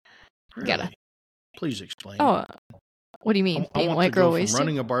Really? Please explain. Oh, what do you mean? I Being want white to girl go from wasted?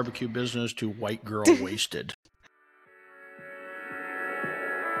 running a barbecue business to white girl wasted.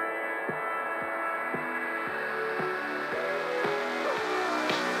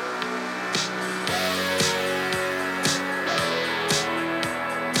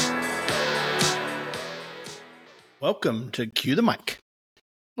 Welcome to Cue the Mic.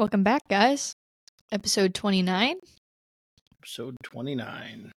 Welcome back, guys. Episode 29. Episode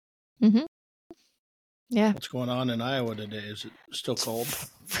 29. Mm-hmm. Yeah. What's going on in Iowa today? Is it still cold?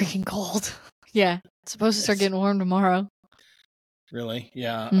 Freaking cold. Yeah. It's supposed to start getting warm tomorrow. Really?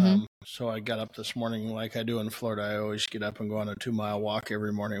 Yeah. Mm-hmm. So I got up this morning like I do in Florida. I always get up and go on a 2-mile walk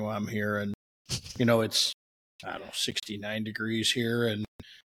every morning while I'm here. And, it's, 69 degrees here. And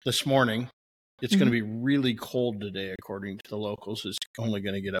this morning, it's going to be really cold today, according to the locals. It's only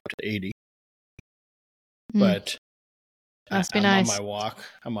going to get up to 80. But Must be I'm nice. on my walk.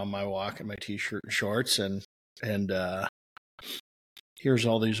 I'm on my walk in my t-shirt and shorts. And here's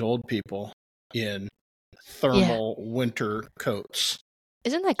all these old people in thermal winter coats.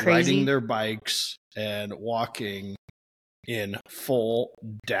 Isn't that crazy? Riding their bikes and walking in full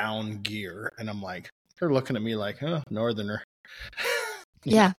down gear. And I'm like, they're looking at me like, northerner.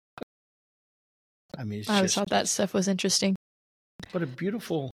 Yeah. I mean, I always thought that stuff was interesting. But a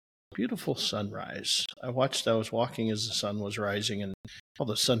beautiful, beautiful sunrise. I was walking as the sun was rising, and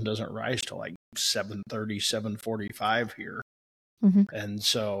the sun doesn't rise till like 7:30, 7:45 here. Mm-hmm. And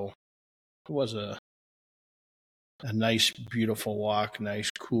so it was a nice, beautiful walk, nice,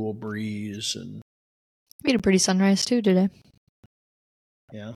 cool breeze. And we had a pretty sunrise too today.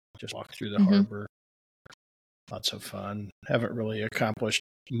 Yeah, just walk through the harbor. Lots of fun. Haven't really accomplished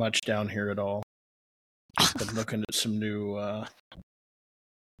much down here at all. Been looking at some new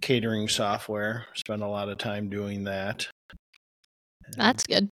catering software. Spent a lot of time doing that. And that's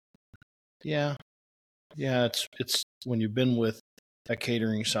good. Yeah. It's when you've been with a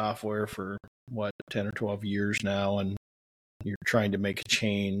catering software for 10 or 12 years now, and you're trying to make a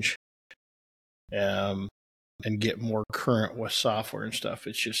change and get more current with software and stuff.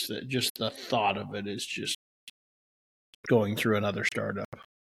 It's just the thought of it is just going through another startup.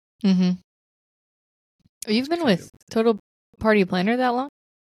 Mm-hmm. You've been with Total Party Planner that long?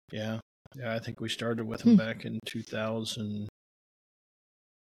 Yeah, I think we started with them back in 2000.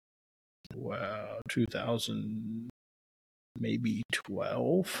 Wow, 2000, maybe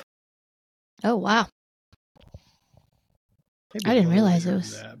 12. Oh, wow. Maybe I didn't realize it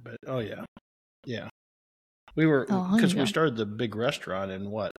was that, but yeah. We were because we started the big restaurant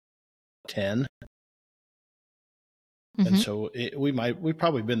in 10, and so we've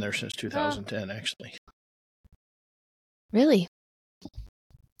probably been there since 2010 actually. Really?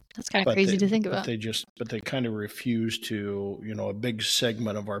 That's kind of crazy to think about. But they kind of refuse to, a big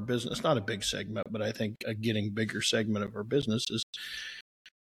segment of our business, not a big segment, but I think a getting bigger segment of our business is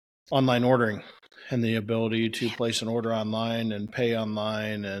online ordering and the ability to place an order online and pay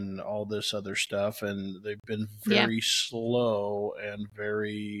online and all this other stuff. And they've been very slow and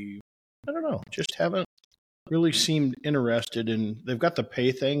very, I don't know, just haven't really seemed interested in, they've got the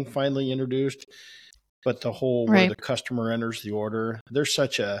pay thing finally introduced, but the whole where the customer enters the order,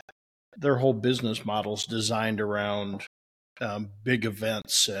 their whole business model's designed around big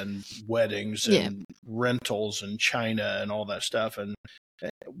events and weddings and rentals and China and all that stuff. And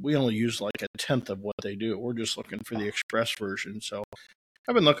we only use like 1/10 of what they do. We're just looking for the express version. So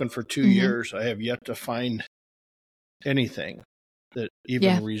I've been looking for 2 years. I have yet to find anything that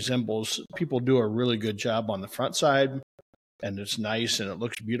even resembles. People do a really good job on the front side, and it's nice and it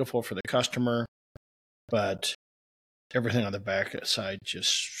looks beautiful for the customer, but everything on the back side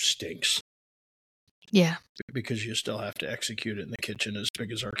just stinks. Yeah. Because you still have to execute it in the kitchen. As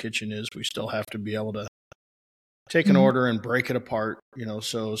big as our kitchen is, we still have to be able to take an order and break it apart,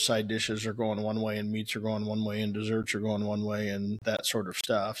 so side dishes are going one way and meats are going one way and desserts are going one way and that sort of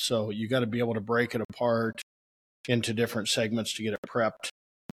stuff. So you got to be able to break it apart into different segments to get it prepped.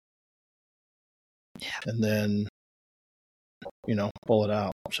 Yeah. And then, pull it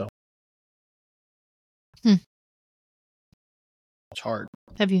out. So it's hard.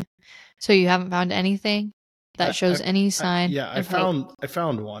 So you haven't found anything that shows any sign? I found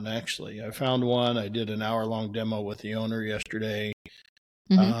one actually. I found one. I did an 1-hour-long demo with the owner yesterday.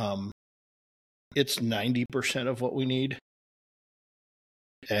 It's 90% of what we need.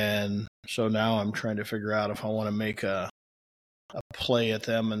 And so now I'm trying to figure out if I want to make a play at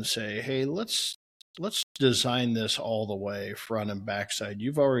them and say, hey, let's design this all the way, front and backside.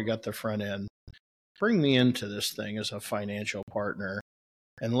 You've already got the front end. Bring me into this thing as a financial partner,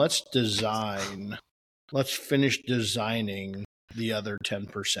 and let's finish designing the other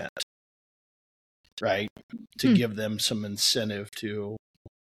 10%. right? To give them some incentive to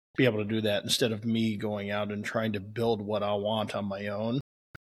be able to do that instead of me going out and trying to build what I want on my own.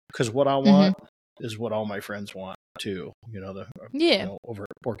 Because what I want is what all my friends want too. Over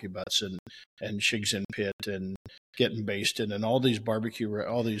at Porky Butts and Shigs and Pit and Getting Basted and all these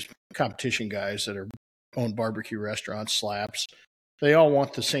all these competition guys that own barbecue restaurants, Slaps. They all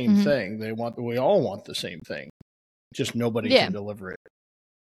want the same thing. We all want the same thing. Just nobody can deliver it.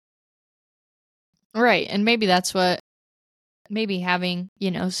 Right. And maybe that's what, maybe having,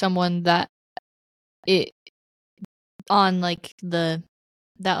 someone that would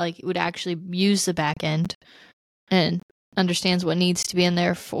actually use the back end and understands what needs to be in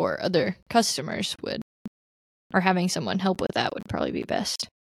there for other customers or having someone help with that would probably be best.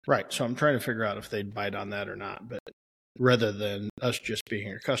 Right. So I'm trying to figure out if they'd bite on that or not, but rather than us just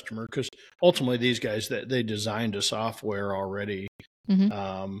being a customer, because ultimately these guys, they designed a software already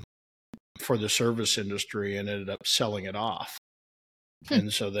for the service industry and ended up selling it off.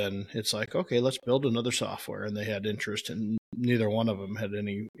 And so then it's like, okay, let's build another software. And they had interest, and neither one of them had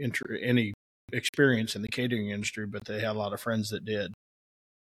any experience in the catering industry, but they had a lot of friends that did.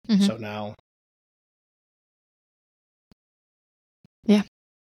 So now. Yeah.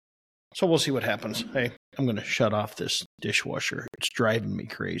 So we'll see what happens. Hey, I'm going to shut off this dishwasher. It's driving me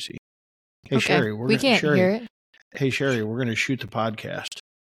crazy. Hey, okay. Sherry, we can't hear it. Hey, Sherry, we're going to shoot the podcast.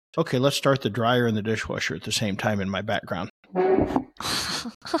 Okay, let's start the dryer and the dishwasher at the same time in my background. Oh,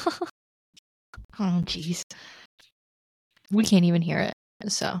 jeez. We can't even hear it,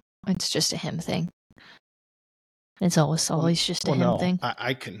 so it's just a him thing. It's always just a him thing.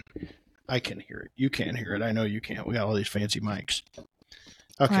 I can hear it. You can't hear it. I know you can't. We got all these fancy mics.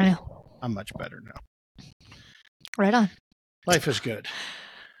 Okay, I know. I'm much better now. Right on. Life is good.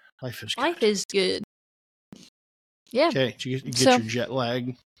 Life is good. Yeah. Okay, did you get your jet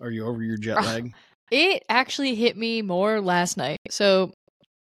lag? Are you over your jet lag? It actually hit me more last night. So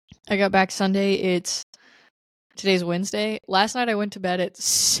I got back Sunday. Today's Wednesday. Last night I went to bed at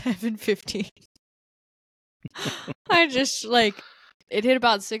 7:15. I just it hit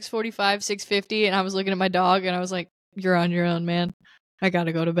about 6:45, 6:50, and I was looking at my dog and I was like, "You're on your own, man. I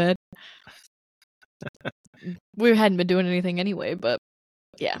gotta go to bed." We hadn't been doing anything anyway, but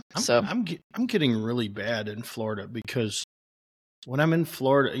yeah. I'm getting really bad in Florida because when I'm in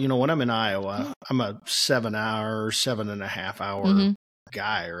Florida, when I'm in Iowa, I'm a 7.5 hour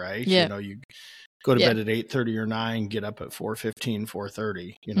guy, right? Yeah. You go to bed at 8:30 or 9, get up at 4:15,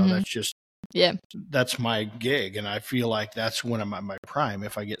 4:30. That's just that's my gig, and I feel like that's when I'm at my prime.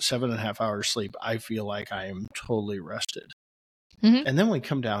 If I get 7.5 hours sleep, I feel like I am totally rested. And then we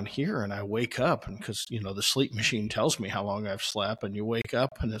come down here and I wake up, and because, the sleep machine tells me how long I've slept, and you wake up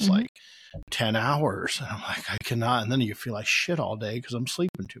and it's like 10 hours. And I'm like, I cannot. And then you feel like shit all day because I'm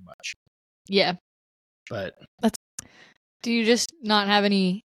sleeping too much. Yeah. But do you just not have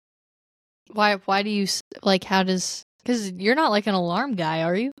any, why do you, because you're not like an alarm guy,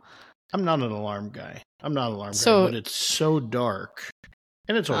 are you? I'm not an alarm guy. But it's so dark.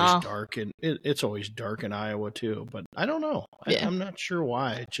 And it's always dark, and it's always dark in Iowa too. But I don't know. I'm not sure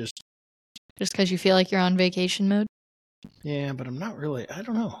why. It just because you feel like you're on vacation mode. Yeah, but I'm not really. I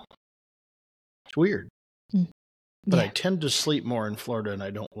don't know. It's weird. But I tend to sleep more in Florida, and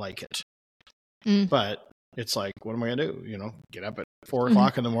I don't like it. But it's like, what am I gonna do? Get up at 4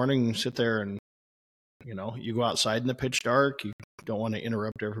 o'clock in the morning and sit there, and you go outside in the pitch dark. You don't want to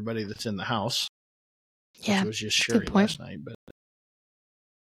interrupt everybody that's in the house. Yeah, which was just Sherry last night, but.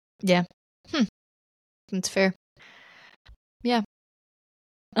 Yeah. That's fair. Yeah.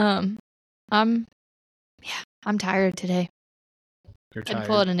 I'm tired today. You're tired? I'd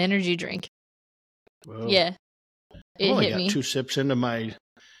pull out an energy drink. Whoa. Yeah. I've only got 2 sips into my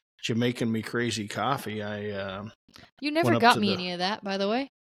Jamaican Me Crazy coffee. You never got me any of that, by the way.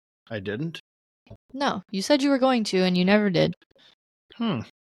 I didn't? No. You said you were going to, and you never did. What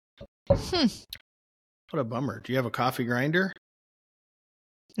a bummer. Do you have a coffee grinder?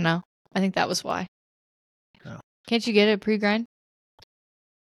 No. I think that was why. No. Can't you get it pre-grind?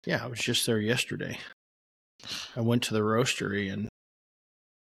 Yeah, I was just there yesterday. I went to the roastery and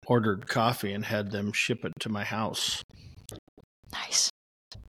ordered coffee and had them ship it to my house. Nice.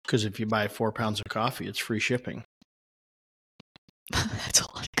 Because if you buy 4 pounds of coffee, it's free shipping. That's a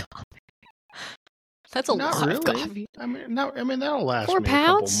lot of coffee. That's a lot of coffee. I mean, that'll last 4 me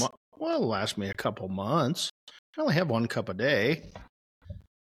pounds? a couple months. Well, it'll last me a couple months. I only have 1 cup a day.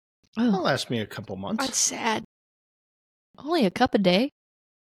 Oh, it'll last me a couple months. That's sad. Only a cup a day?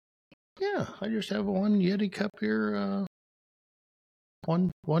 Yeah, I just have 1 Yeti cup here.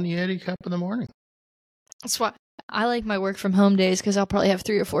 One Yeti cup in the morning. That's why I like my work from home days, because I'll probably have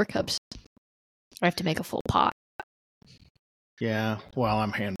 3 or 4 cups. I have to make a full pot. Yeah, well,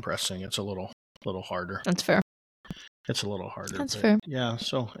 I'm hand pressing. It's a little harder. That's fair. It's a little harder. That's fair. Yeah,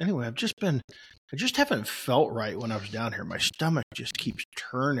 so anyway, I just haven't felt right when I was down here. My stomach just keeps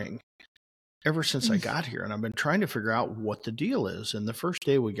turning ever since I got here, and I've been trying to figure out what the deal is. And the first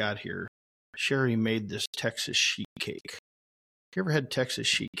day we got here, Sherry made this Texas sheet cake. You ever had Texas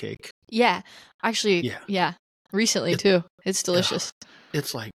sheet cake? Yeah. Actually, yeah. Recently, too. It's delicious.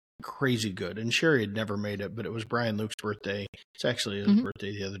 It's like crazy good. And Sherry had never made it, but it was Brian Luke's birthday. It's actually his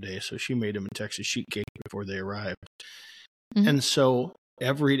birthday the other day, so she made him a Texas sheet cake before they arrived. And so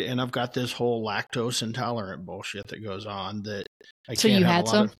and I've got this whole lactose intolerant bullshit that goes on that I can't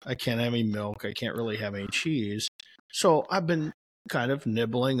have any milk. I can't really have any cheese. So I've been kind of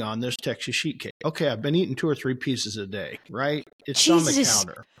nibbling on this Texas sheet cake. Okay, I've been eating 2 or 3 pieces a day, right? It's on the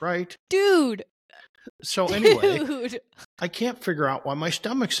counter, right? Dude. So anyway, I can't figure out why my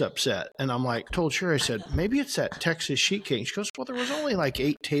stomach's upset. And I'm like, told Sherry, I said, maybe it's that Texas sheet cake. She goes, well, there was only like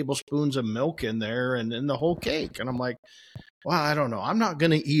 8 tablespoons of milk in there and in the whole cake. And I'm like, well, I don't know. I'm not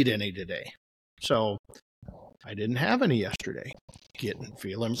going to eat any today. So I didn't have any yesterday.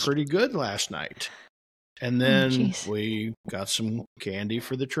 Feeling pretty good last night. And then we got some candy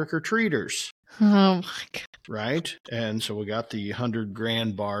for the trick-or-treaters. Oh, my God. Right? And so we got the 100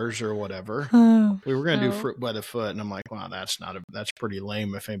 grand bars or whatever. We were going to do fruit by the foot. And I'm like, wow, that's pretty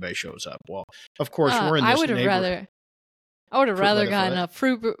lame if anybody shows up. Well, of course, we're in this I would have rather gotten a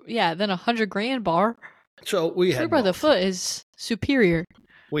fruit, than 100 grand bar. So we had fruit by the foot is superior.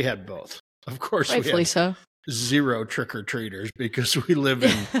 We had both. Of course, rightfully so. 0 trick-or-treaters because we live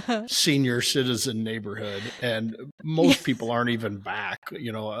in senior citizen neighborhood and most people aren't even back.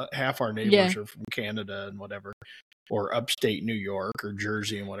 You know, half our neighbors are from Canada and whatever, or upstate New York or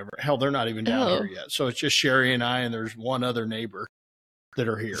Jersey and whatever. Hell, they're not even down here yet. So it's just Sherry and I, and there's one other neighbor that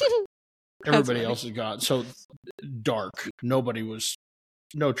are here. Everybody else is gone. So dark.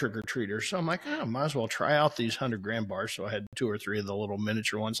 No trick-or-treaters. So I'm like, might as well try out these 100 grand bars. So I had 2 or 3 of the little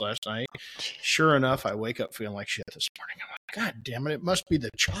miniature ones last night. Sure enough, I wake up feeling like shit this morning. I'm like, God damn it, it must be the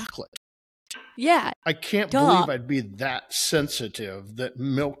chocolate. Yeah. I can't believe I'd be that sensitive that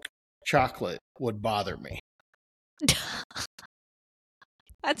milk chocolate would bother me.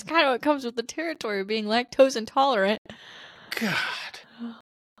 That's kind of what comes with the territory of being lactose intolerant. God.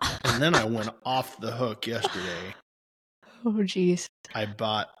 And then I went off the hook yesterday. Oh, jeez. I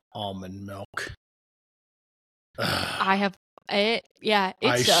bought almond milk. I have it. Yeah,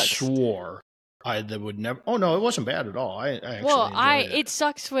 it sucks. I swore I would never. Oh no, it wasn't bad at all. I actually it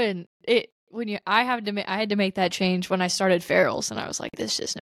sucks when I had to make that change when I started Farrell's, and I was like, this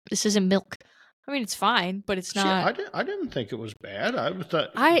isn't milk. I mean, it's fine, but it's not. I didn't think it was bad.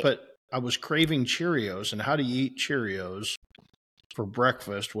 But I was craving Cheerios, and how do you eat Cheerios for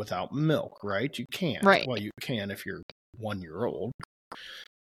breakfast without milk? Right? You can't. Right. Well, you can if you're 1-year-old.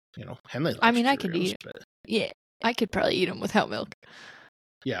 You know, Henley likes Cheerios, I could eat. Yeah, I could probably eat them without milk.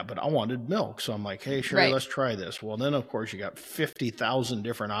 Yeah, but I wanted milk, so I'm like, hey, Sherry, let's try this. Well, then, of course, you got 50,000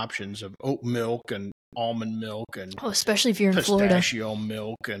 different options of oat milk and almond milk and especially if you're in Florida, pistachio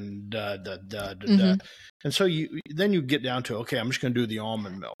milk and And so then you get down to, okay, I'm just going to do the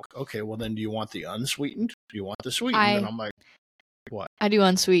almond milk. Okay, well, then do you want the unsweetened? Do you want the sweetened? And I'm like, what? I do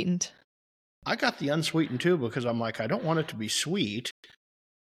unsweetened. I got the unsweetened too because I'm like, I don't want it to be sweet.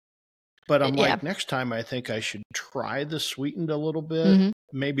 But I'm like, next time I think I should try the sweetened a little bit.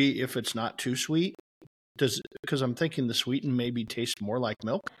 Maybe if it's not too sweet. Because I'm thinking the sweetened maybe tastes more like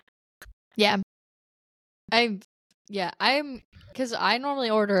milk. Yeah. Because I normally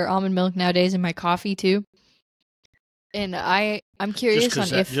order almond milk nowadays in my coffee too. And I'm curious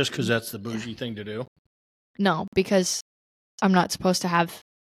just because that's the bougie thing to do? No, because I'm not supposed to have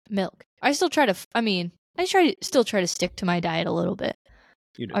milk. I still try to stick to my diet a little bit.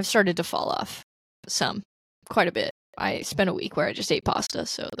 You do. I've started to fall off quite a bit. I spent a week where I just ate pasta,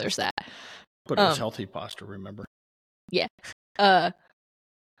 so there's that. But it was healthy pasta, remember? Yeah. But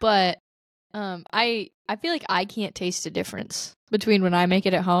I feel like I can't taste a difference between when I make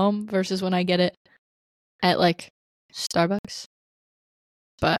it at home versus when I get it at like Starbucks.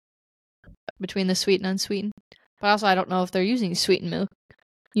 But between the sweet and unsweetened. But also I don't know if they're using sweetened milk.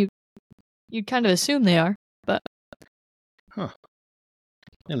 You'd kind of assume they are, but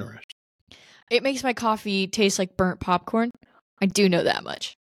interesting. It makes my coffee taste like burnt popcorn. I do know that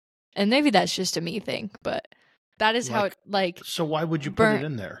much. And maybe that's just a me thing, but that is how it So why would you put it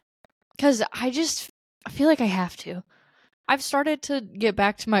in there? Because I feel like I have to. I've started to get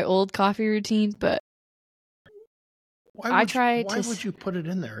back to my old coffee routine, but why would you put it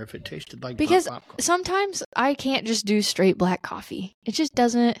in there if it tasted like because popcorn? Sometimes I can't just do straight black coffee. It just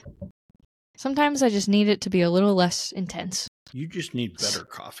doesn't. Sometimes I just need it to be a little less intense. You just need better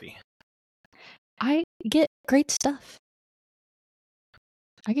coffee. I get great stuff.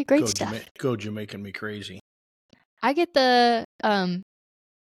 Go Jamaican me crazy. I get the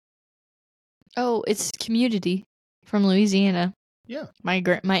it's Community from Louisiana. Yeah. My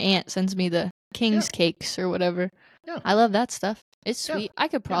aunt sends me the King's cakes or whatever. Yeah. I love that stuff. It's sweet. Yeah. I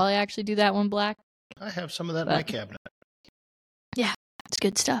could probably actually do that one black. I have some of that in my cabinet. Yeah, it's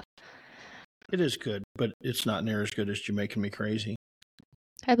good stuff. It is good, but it's not near as good as Jamaican me crazy.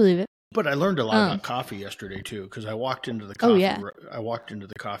 I believe it. But I learned a lot about coffee yesterday too, because I walked into the coffee. I walked into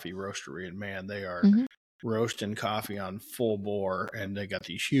the coffee roastery, and man, they are roasting coffee on full bore, and they got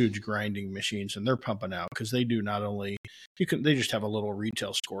these huge grinding machines, and they're pumping out because they do not only they just have a little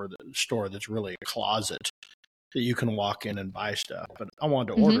retail store that's really a closet that you can walk in and buy stuff. But I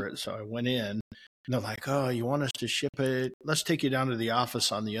wanted to order it, so I went in. And they're like, oh, you want us to ship it? Let's take you down to the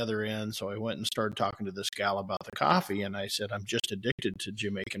office on the other end. So I went and started talking to this gal about the coffee. And I said, I'm just addicted to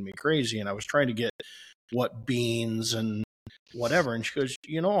Jamaican me crazy. And I was trying to get what beans and whatever. And she goes,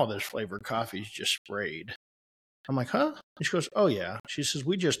 all this flavored coffee is just sprayed. I'm like, huh? And she goes, oh, yeah. She says,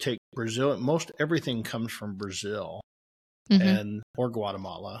 we just take Brazil. Most everything comes from Brazil or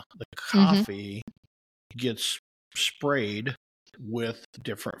Guatemala. The coffee gets sprayed with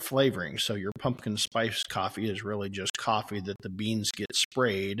different flavorings. So your pumpkin spice coffee is really just coffee that the beans get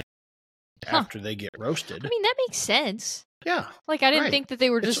sprayed after they get roasted. I mean, that makes sense. Yeah. Like, I didn't think that they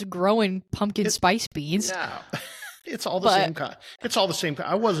were just growing pumpkin spice beans. Yeah. It's all the same kind. It's all the same.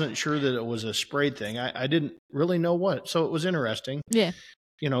 I wasn't sure that it was a sprayed thing. I didn't really know what. So it was interesting. Yeah.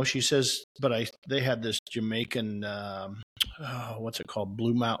 She says, but they had this Jamaican, what's it called?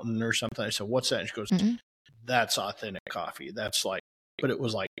 Blue Mountain or something. I said, what's that? And she goes, that's authentic coffee. That's but it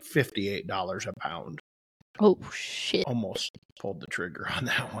was like $58 a pound. Oh, shit. Almost pulled the trigger on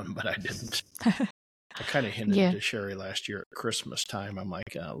that one, but I didn't. I kind of hinted to Sherry last year at Christmas time. I'm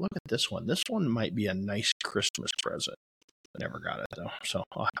like, look at this one. This one might be a nice Christmas present. Never got it, though, so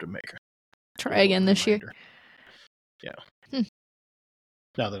I'll have to make her. Try again this year. Yeah.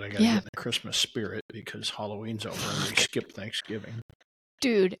 Now that I got to get in the Christmas spirit because Halloween's over and we skip Thanksgiving.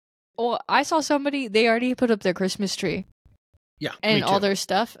 Dude. Well, I saw somebody, they already put up their Christmas tree. Yeah. And all their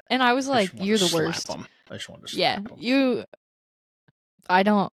stuff. And I was like, you're the worst. I just wanted to slap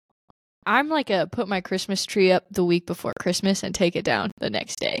them. I'm like a put my Christmas tree up the week before Christmas and take it down the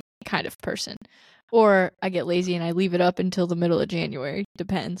next day kind of person. Or I get lazy and I leave it up until the middle of January.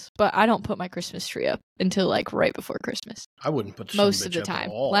 Depends. But I don't put my Christmas tree up until like right before Christmas. I wouldn't put most of the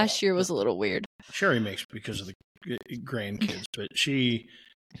time. Last year was a little weird. Sherry makes because of the grandkids, but she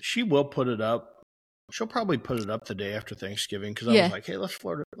will put it up. She'll probably put it up the day after Thanksgiving because I was like, hey, let's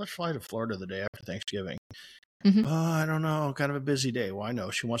fly to Florida the day after Thanksgiving. I don't know, kind of a busy day. Well, I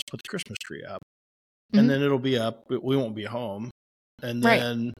know she wants to put the Christmas tree up, and then it'll be up, but we won't be home, and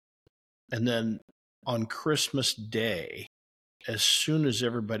then on Christmas Day, as soon as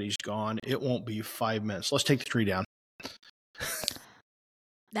everybody's gone, it won't be 5 minutes. Let's take the tree down.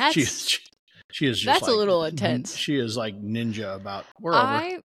 She is just that's a little intense. She is like ninja about we're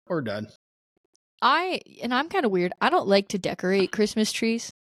over. We're done. And I'm kind of weird. I don't like to decorate Christmas trees.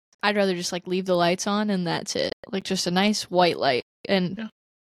 I'd rather just like leave the lights on and that's it. Like just a nice white light and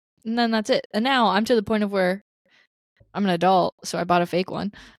then that's it. And now I'm to the point of where I'm an adult, so I bought a fake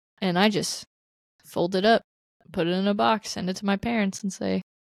one and I just fold it up, put it in a box, send it to my parents and say,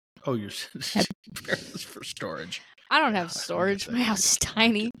 oh, you're parents for storage. I don't have storage. My house is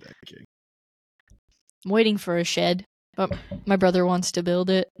tiny. I'm waiting for a shed, but my brother wants to build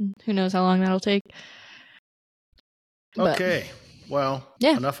it. Who knows how long that'll take. Okay. Well,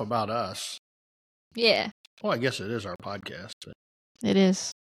 enough about us. Yeah. Well, I guess it is our podcast. It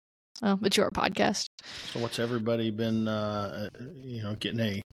is. Well, it's your podcast. So what's everybody been, getting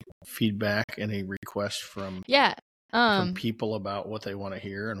any feedback, any requests from people about what they want to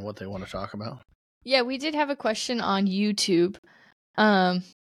hear and what they want to talk about? Yeah, we did have a question on YouTube.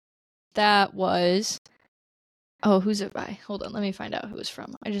 That was... Oh, who's it by? Hold on, let me find out who it was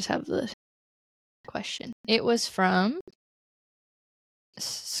from. I just have the question. It was from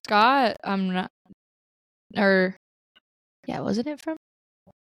Scott. Wasn't it from?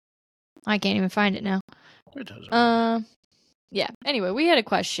 I can't even find it now. It doesn't. Yeah. Anyway, we had a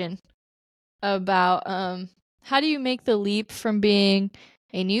question about how do you make the leap from being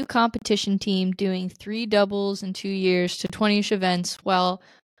a new competition team doing 3 doubles in 2 years to 20-ish events while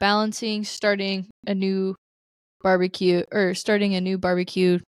balancing starting a new barbecue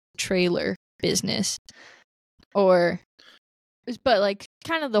trailer business, but like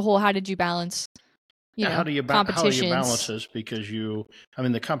kind of the whole how did you balance How do you competitions. balance this? Because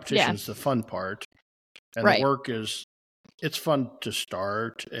the competition is the fun part, and the work is, it's fun to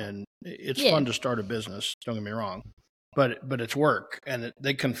start, and it's fun to start a business. Don't get me wrong, but it's work, and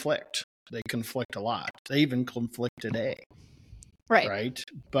they conflict. They conflict a lot. They even conflict today, right?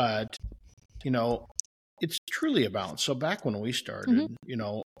 But it's truly a balance. So back when we started,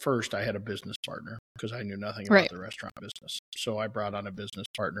 first I had a business partner because I knew nothing about the restaurant business. So I brought on a business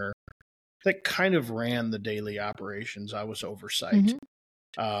partner that kind of ran the daily operations. I was oversight.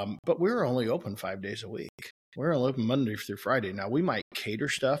 But we were only open 5 days a week. We were only open Monday through Friday. Now, we might cater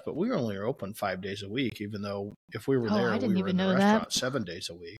stuff, but we were only open 5 days a week, even though if we were there, we were in the restaurant 7 days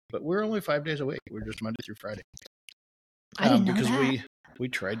a week. But we're only 5 days a week. We're just Monday through Friday. I didn't know because that. we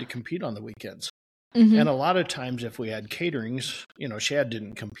tried to compete on the weekends. And a lot of times if we had caterings, Shad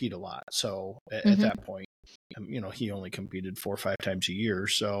didn't compete a lot. So at that point, he only competed 4 or 5 times a year.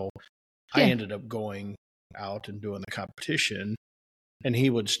 So I ended up going out and doing the competition, and he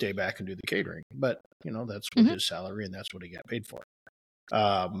would stay back and do the catering. But, that's what his salary, and that's what he got paid for.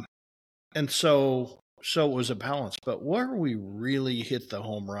 And so it was a balance. But where we really hit the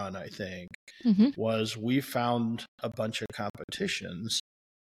home run, I think, was we found a bunch of competitions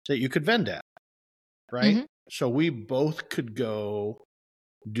that you could vend at, right? So we both could go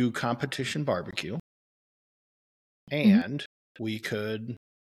do competition barbecue, and we could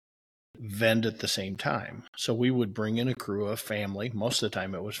vend at the same time. So we would bring in a crew of family. Most of the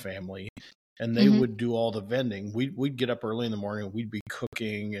time it was family, and they would do all the vending. We'd get up early in the morning. We'd be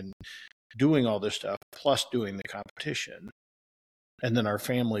cooking and doing all this stuff, plus doing the competition. And then our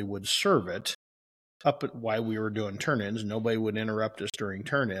family would serve it up at while we were doing turn-ins. Nobody would interrupt us during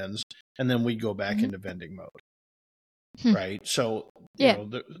turn-ins. And then we'd go back into vending mode. Right. So,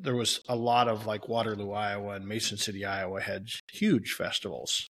 there was a lot of, like, Waterloo, Iowa and Mason City, Iowa had huge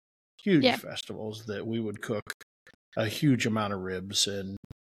festivals that we would cook a huge amount of ribs and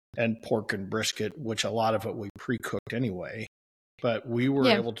pork and brisket, which a lot of it we pre-cooked anyway. But we were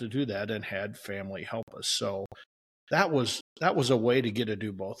able to do that and had family help us. So that was a way to get to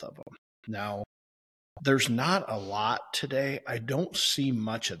do both of them. Now, there's not a lot today. I don't see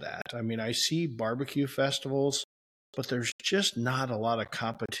much of that. I mean, I see barbecue festivals, but there's just not a lot of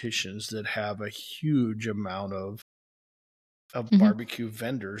competitions that have a huge amount of barbecue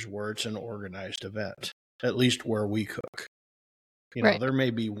vendors where it's an organized event, at least where we cook. There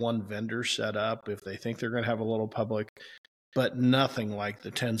may be one vendor set up if they think they're going to have a little public, but nothing like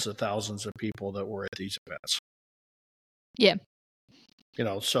the tens of thousands of people that were at these events. Yeah.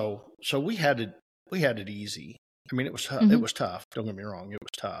 So we had it easy. I mean, it was tough. It was tough. Don't get me wrong. It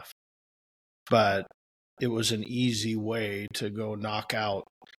was tough, but it was an easy way to go knock out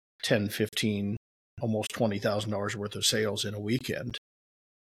 10, 15, almost $20,000 worth of sales in a weekend,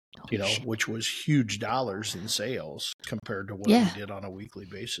 which was huge dollars in sales compared to what we did on a weekly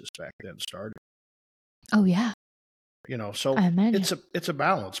basis back then started. Oh, yeah. So it's a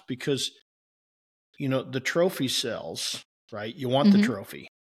balance because, the trophy sells, right? You want the trophy.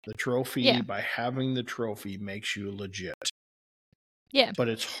 The trophy, by having the trophy, makes you legit. Yeah. But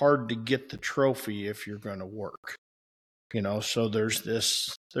it's hard to get the trophy if you're going to work. So there's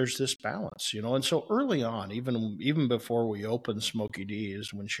this balance, and so early on, even before we opened Smokey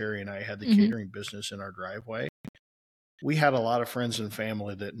D's, when Sherry and I had the catering business in our driveway, we had a lot of friends and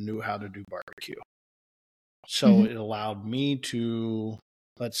family that knew how to do barbecue. So it allowed me to,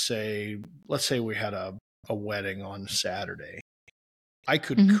 let's say we had a wedding on Saturday. I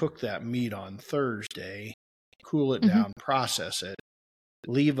could cook that meat on Thursday, cool it down, process it,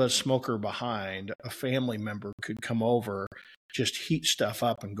 leave a smoker behind. A family member could come over, just heat stuff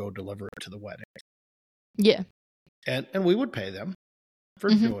up and go deliver it to the wedding. Yeah. And we would pay them for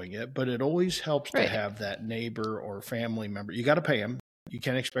doing it, but it always helps to have that neighbor or family member. You got to pay them. You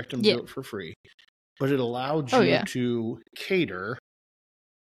can't expect them to do it for free. But it allowed you to cater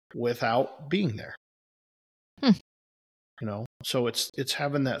without being there. So it's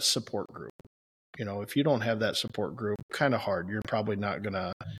having that support group. If you don't have that support group, kind of hard. You're probably not going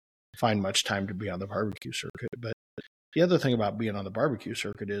to find much time to be on the barbecue circuit. But the other thing about being on the barbecue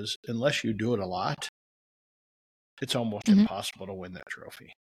circuit is, unless you do it a lot, it's almost impossible to win that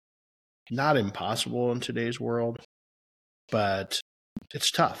trophy. Not impossible in today's world, but it's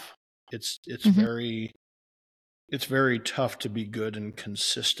tough. It's very tough to be good and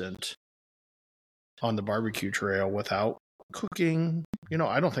consistent on the barbecue trail without cooking.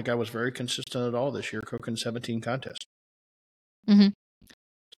 I don't think I was very consistent at all this year, cooking 17 contests. I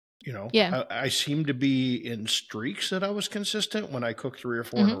seem to be in streaks that I was consistent when I cooked 3 or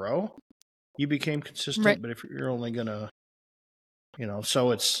 4 in a row. You became consistent, but if you're only gonna,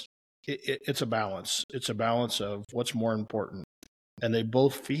 so it's it's a balance. It's a balance of what's more important, and they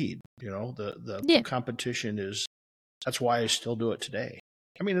both feed. The competition is. That's why I still do it today.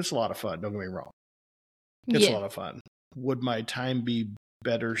 I mean, it's a lot of fun. Don't get me wrong. It's a lot of fun. Would my time be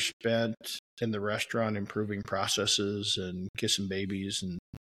better spent in the restaurant improving processes and kissing babies? And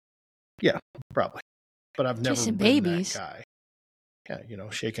yeah, probably. But I've never Kissing been babies? that guy. Yeah,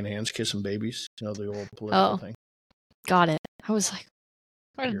 shaking hands, kissing babies. The old political thing. Got it. I was like,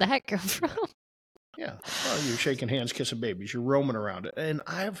 where did that come from? Yeah. Well, you're shaking hands, kissing babies. You're roaming around it. And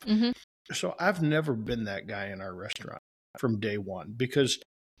I've never been that guy in our restaurant from day one because,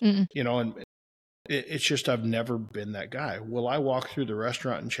 and it's just I've never been that guy. Will I walk through the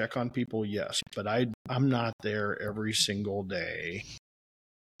restaurant and check on people? Yes. But I'm not there every single day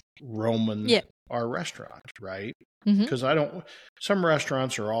roaming our restaurant, right? Because some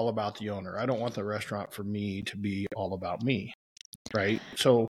restaurants are all about the owner. I don't want the restaurant for me to be all about me, right?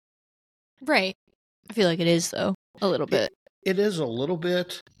 So. Right. I feel like it is, though, a little bit. It is a little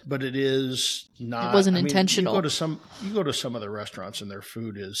bit, but it is not. It wasn't intentional. You go to some of the restaurants and their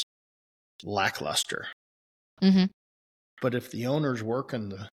food is lackluster. But if the owner's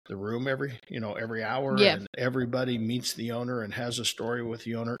working the room every hour and everybody meets the owner and has a story with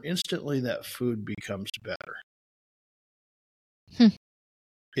the owner, instantly that food becomes better.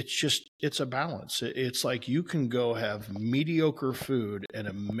 It's a balance. It's like you can go have mediocre food and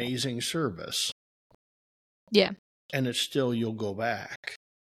amazing service. Yeah. And it's still, you'll go back.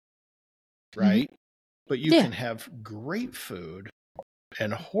 Right? But you can have great food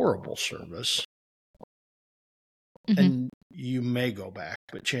and horrible service. And you may go back,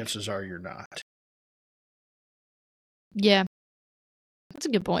 but chances are you're not. Yeah. That's a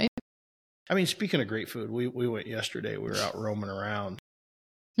good point. I mean, speaking of great food, we went yesterday. We were out roaming around.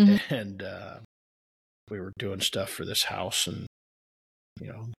 And we were doing stuff for this house and,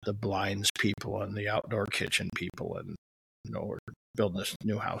 the blinds people and the outdoor kitchen people. And, we're building this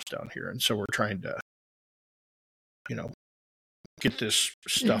new house down here. And so we're trying to, get this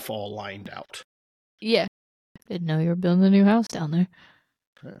stuff all lined out. Yeah. Didn't know you were building a new house down there.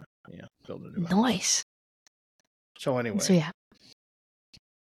 Yeah, building a new house. Nice. So anyway. So yeah.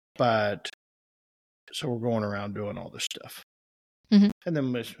 But, so we're going around doing all this stuff. And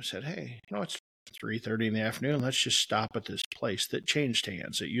then we said, hey, it's 3:30 in the afternoon. Let's just stop at this place that changed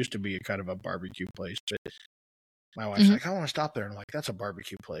hands. It used to be a kind of a barbecue place, but my wife's like, I want to stop there. And I'm like, that's a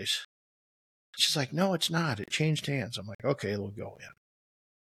barbecue place. She's like, no, it's not. It changed hands. I'm like, okay, we'll go in.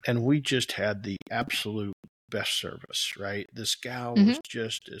 And we just had the absolute best service, right? This gal was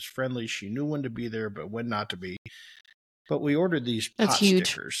just as friendly. She knew when to be there, but when not to be. But we ordered these pot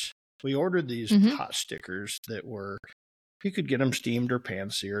stickers. We ordered these pot stickers that were, you could get them steamed or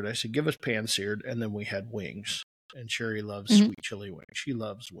pan-seared. I said, give us pan-seared. And then we had wings. And Sherry loves sweet chili wings. She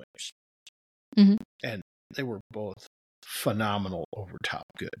loves wings. And they were both phenomenal over-top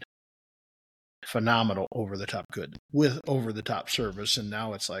good. Phenomenal over-the-top good with over-the-top service. And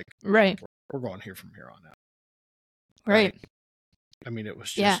now it's like, we're going here from here on out. Right. I mean, it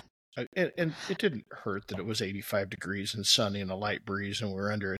was just, and it didn't hurt that it was 85 degrees and sunny and a light breeze and we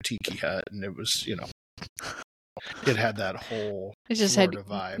were under a tiki hut and it was, it had that whole Florida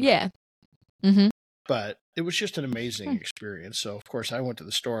vibe. Yeah. But it was just an amazing experience. So, of course, I went to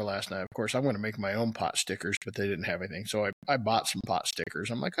the store last night. Of course, I'm going to make my own pot stickers, but they didn't have anything. So I bought some pot stickers.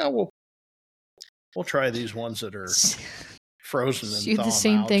 I'm like, we'll try these ones that are frozen and you thaw did the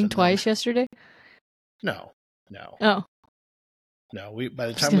same thing twice yesterday? No. Oh. No, by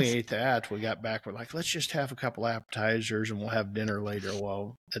the time we ate that, we got back. We're like, let's just have a couple appetizers and we'll have dinner later.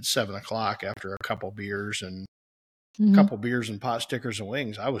 Well, at 7:00 after a couple beers and pot stickers and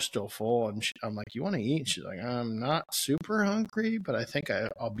wings, I was still full. And I'm like, you want to eat? She's like, I'm not super hungry, but I think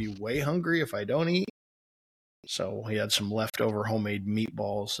I'll be way hungry if I don't eat. So we had some leftover homemade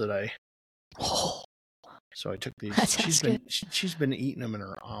meatballs that so I took these. She's been eating them in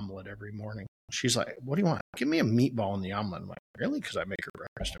her omelet every morning. She's like, what do you want? Give me a meatball in the omelet. I'm like, really? Because I make her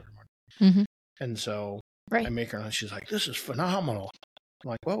breakfast every morning. And so I make her, and she's like, this is phenomenal.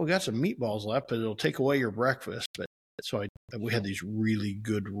 I'm like, well, we got some meatballs left, but it'll take away your breakfast. But so we had these really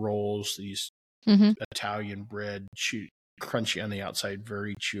good rolls, these Italian bread, crunchy on the outside,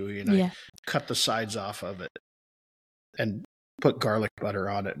 very chewy. And I cut the sides off of it and put garlic butter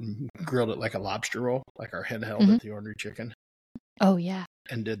on it and grilled it like a lobster roll, like our handheld at the Ornery Chicken. Oh, yeah.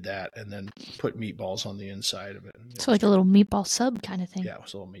 And did that and then put meatballs on the inside of it. So like a little meatball sub kind of thing. Yeah, it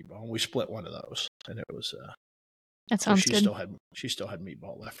was a little meatball. And we split one of those. And it was... that sounds good. She still had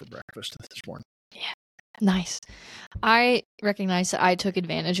meatball left for breakfast this morning. Yeah. Nice. I recognize that I took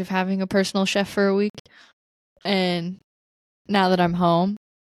advantage of having a personal chef for a week. And now that I'm home,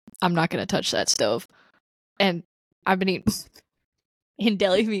 I'm not going to touch that stove. And I've been eating in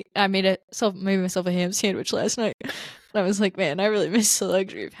deli meat. I made myself a ham sandwich last night. And I was like, man, I really miss the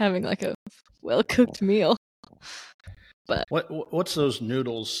luxury of having like a well-cooked meal. But what's those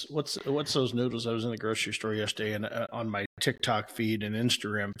noodles? What's those noodles? I was in the grocery store yesterday, and on my TikTok feed and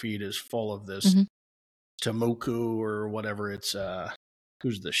Instagram feed is full of this Tamuku or whatever. It's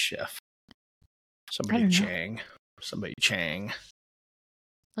who's the chef? Somebody Chang.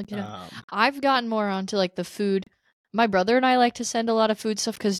 Look it up. I've gotten more onto like the food. My brother and I like to send a lot of food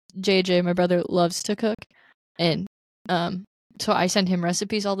stuff because JJ, my brother, loves to cook, and so I send him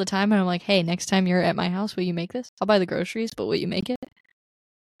recipes all the time, and I'm like, hey, next time you're at my house, will you make this? I'll buy the groceries, but will you make it?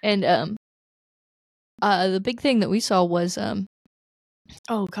 And the big thing that we saw was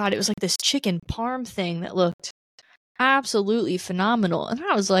oh god, it was like this chicken parm thing that looked absolutely phenomenal, and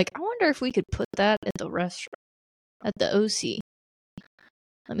I was like, I wonder if we could put that at the restaurant, at the OC.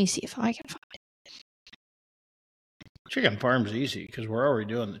 Let me see if I can find it. Chicken parm's easy because we're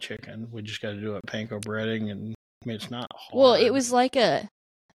already doing the chicken. We just got to do a panko breading, and I mean, it's not hard. Well, it was like a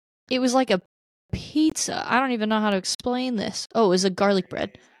pizza. I don't even know how to explain this. Oh, it was a garlic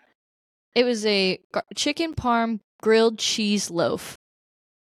bread. It was a chicken parm grilled cheese loaf,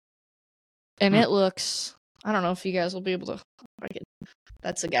 and it looks. I don't know if you guys will be able to.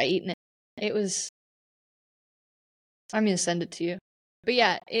 That's the guy eating it. It was. I'm gonna send it to you. But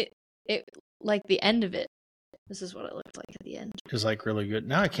yeah, it like the end of it. This is what it looked like at the end. It's like really good.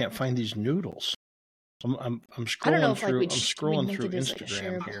 Now I can't find these noodles. I'm scrolling I don't know through. if I'm scrolling through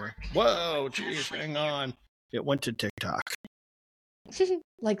Instagram like here. Whoa, jeez, hang on. It went to TikTok.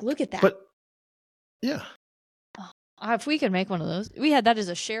 Like, look at that. But yeah, if we could make one of those, we had that as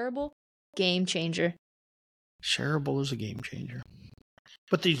a shareable game changer. Shareable is a game changer.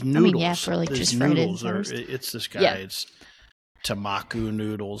 But these noodles, I mean, yeah, for like just fried noodles are. It's this guy. Yeah. It's Tamaku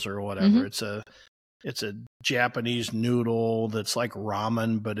noodles or whatever. It's a Japanese noodle that's like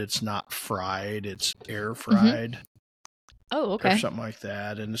ramen, but it's not fried. It's air fried. Oh, okay. Or something like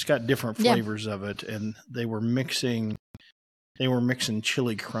that. And it's got different flavors of it. And they were mixing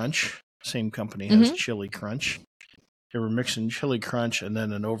Chili Crunch. Same company has Chili Crunch. They were mixing Chili Crunch and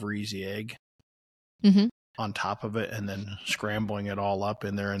then an over easy egg on top of it, and then scrambling it all up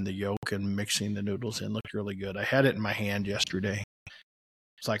in there in the yolk and mixing the noodles in. Looked really good. I had it in my hand yesterday.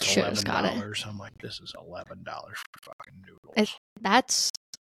 It's like $11. I'm like, this is $11 for fucking noodles.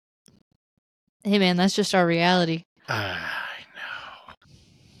 Hey man, that's just our reality. I know.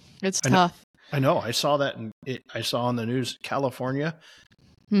 It's tough. I know. I saw that. I saw on the news, California,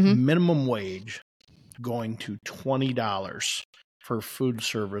 minimum wage going to $20 for food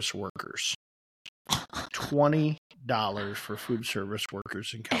service workers. $20 for food service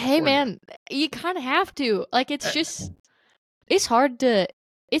workers in California. Hey man, you kind of have to. Like, it's just, it's hard to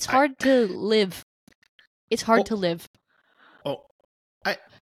live. It's hard to live. Oh, I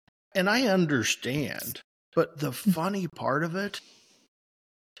understand, but the funny part of it,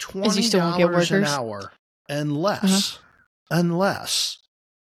 $20 an hour, unless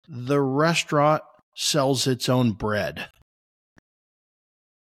the restaurant sells its own bread.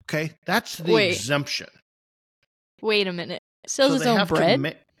 Okay, that's the exemption. Wait a minute. Sells its own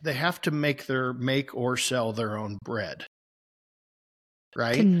bread? They have to make or sell their own bread.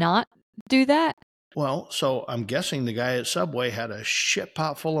 Right? To not do that? Well, so I'm guessing the guy at Subway had a shit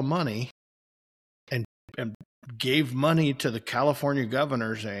pot full of money and gave money to the California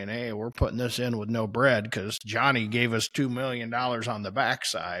governor saying, hey, we're putting this in with no bread because Johnny gave us $2 million on the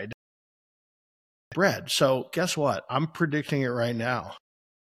backside. Bread. So guess what? I'm predicting it right now.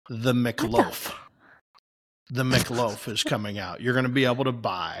 The McLoaf. The McLoaf is coming out. You're going to be able to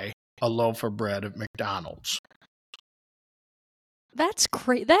buy a loaf of bread at McDonald's. That's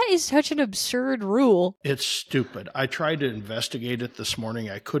crazy. That is such an absurd rule. It's stupid. I tried to investigate it this morning.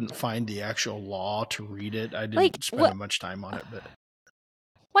 I couldn't find the actual law to read it. I didn't spend much time on it. But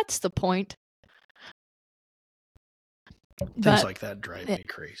what's the point? Things like that drive me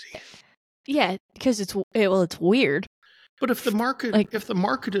crazy. Yeah, because it's weird. But if the market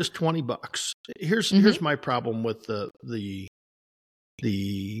is $20, here's my problem with the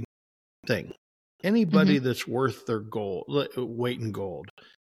thing. Anybody that's worth their weight in gold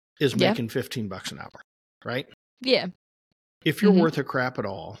is making $15 an hour, right? Yeah. If you're worth a crap at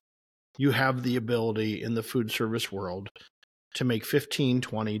all, you have the ability in the food service world to make $15,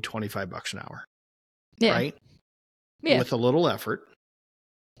 $20, $25 an hour. Yeah. Right? Yeah. With a little effort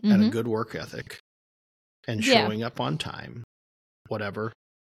and a good work ethic and showing up on time, whatever,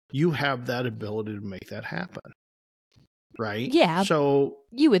 you have that ability to make that happen. Right? Yeah. So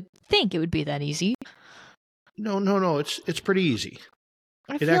you would think it would be that easy. No. It's pretty easy.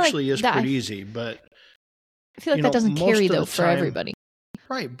 It actually is pretty easy, but I feel like that doesn't carry though for everybody.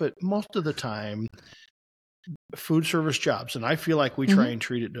 Right, but most of the time, food service jobs, and I feel like we try and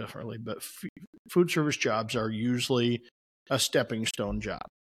treat it differently, but food service jobs are usually a stepping stone job,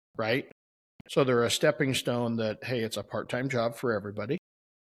 right? So they're a stepping stone that, hey, it's a part-time job for everybody.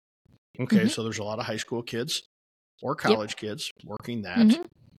 Okay, so there's a lot of high school kids or college kids working that.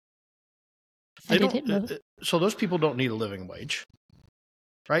 They don't. So those people don't need a living wage,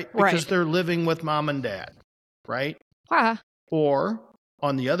 right? Because they're living with mom and dad, right? Or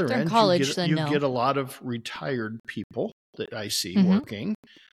on the other end, you get a lot of retired people that I see working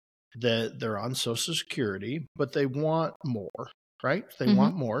that they're on Social Security, but they want more, right? They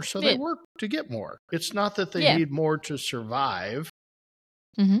want more, so they work to get more. It's not that they need more to survive.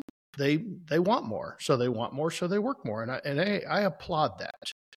 They want more, so they want more, so they work more, and I applaud that.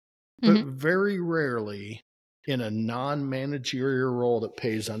 But very rarely in a non-managerial role that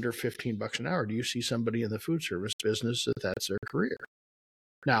pays under $15 an hour do you see somebody in the food service business that's their career.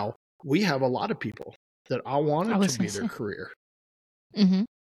 Now, we have a lot of people that I want it to be their career.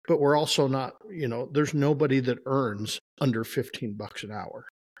 But we're also not, there's nobody that earns under $15 an hour.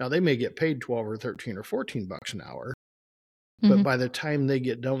 Now, they may get paid 12 or 13 or $14 an hour, but by the time they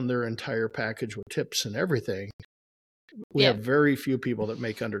get done their entire package with tips and everything, we have very few people that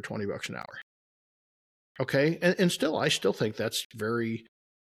make under $20 an hour. Okay. And still, I still think that's a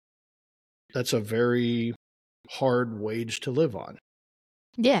very hard wage to live on.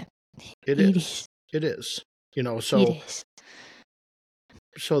 Yeah. It is. It is.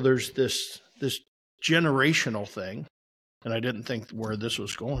 So there's this generational thing, and I didn't think where this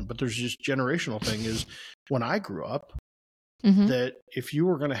was going, but there's this generational thing is when I grew up, that if you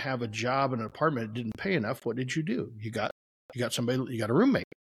were going to have a job in an apartment that didn't pay enough, what did you do? You got a roommate,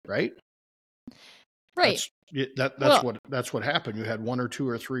 right? Right. That's what happened. You had 1 or 2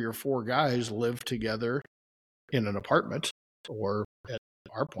 or 3 or 4 guys live together in an apartment, or at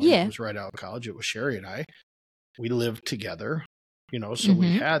our point, it was right out of college. It was Sherry and I. We lived together, so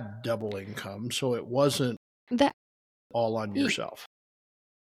we had double income. So it wasn't that all on yourself.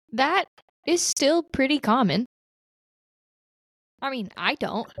 That is still pretty common. I mean, I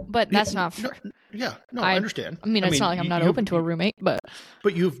don't, but that's not for... I understand. I mean, it's not like I'm not open to a roommate, but...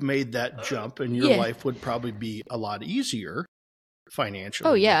 But you've made that jump, and your life would probably be a lot easier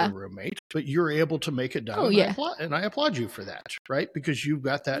financially with a roommate, but you're able to make it down, and I applaud you for that, right? Because you've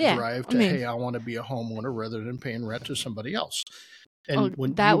got that drive to, hey, I want to be a homeowner rather than paying rent to somebody else. And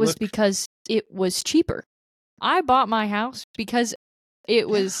because it was cheaper. I bought my house because it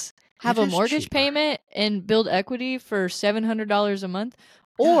was... have a mortgage payment and build equity for $700 a month,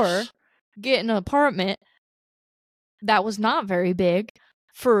 or get an apartment that was not very big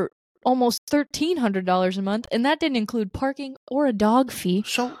for almost $1,300 a month, and that didn't include parking or a dog fee.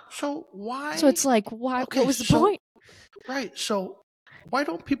 So why? So it's like, why? Okay, what was the point? Right. So why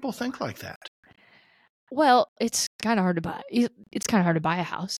don't people think like that? Well, it's kind of hard to buy. It's kind of hard to buy a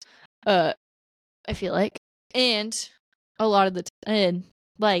house. I feel like, and a lot of the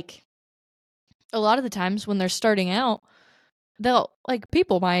a lot of the times when they're starting out, they'll,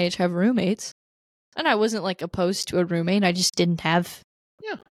 people my age have roommates. And I wasn't, opposed to a roommate. I just didn't have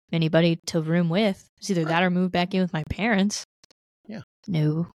anybody to room with. It's either that or move back in with my parents. Yeah.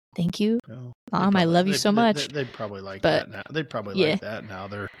 No, thank you. No, Mom, I love you so much. They'd probably like that now. They'd probably like that now.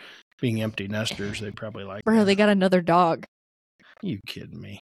 They're being empty nesters. They probably like that. Bro, they got another dog. You kidding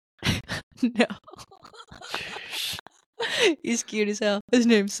me? No. He's cute as hell. His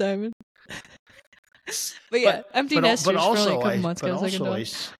name's Simon. But empty nesters for only a couple months.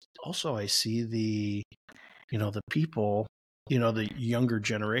 Also, I see the people, the younger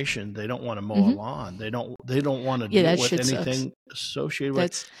generation. They don't want to mow a lawn. They don't want to deal with anything associated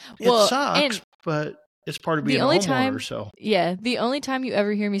with. It sucks, but it's part of being a homeowner. The only time you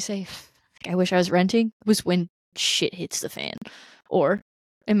ever hear me say, "I wish I was renting," was when shit hits the fan, or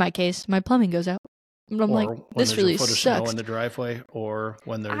in my case, my plumbing goes out. And I'm like, this really sucks. There's a foot of snow in the driveway, or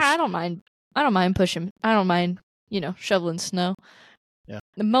when there's. I don't mind. I don't mind pushing. I don't mind, shoveling snow. Yeah.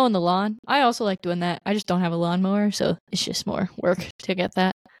 Mowing the lawn. I also like doing that. I just don't have a lawnmower, so it's just more work to get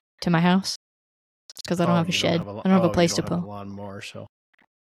that to my house. Because I don't have a shed. I don't have a place to put. A lawnmower, so.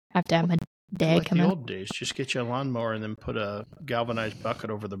 I have to have my dad come out. The old days, just get you a lawnmower and then put a galvanized bucket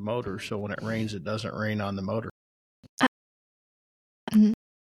over the motor, so when it rains, it doesn't rain on the motor.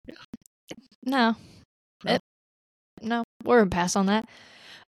 No. No, we're gonna pass on that.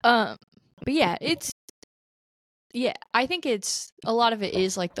 But yeah, I think a lot of it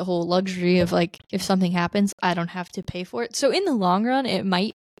is the whole luxury of if something happens, I don't have to pay for it. So in the long run, it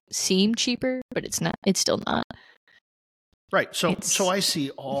might seem cheaper, but it's not. It's still not. Right. So It's I see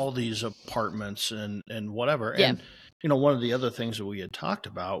all these apartments and whatever. yeah. And, one of the other things that we had talked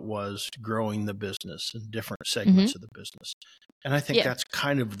about was growing the business and different Mm-hmm. segments of the business. And I think Yeah. that's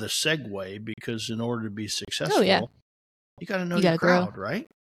kind of the segue, because in order to be successful, Oh yeah. you got to know You your gotta grow. crowd, right?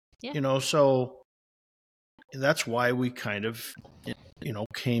 Yeah. So that's why we kind of,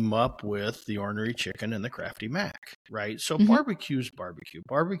 came up with the ornery chicken and the crafty mac, right? So Mm-hmm. barbecue's barbecue.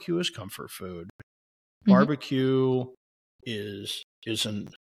 Barbecue is comfort food. Mm-hmm. Barbecue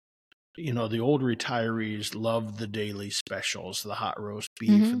isn't, the old retirees love the daily specials, the hot roast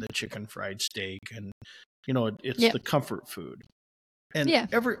beef Mm-hmm. and the chicken fried steak, and it's Yeah. the comfort food. And Yeah.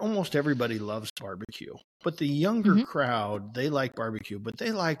 almost everybody loves barbecue. But the younger Mm-hmm. crowd, they like barbecue, but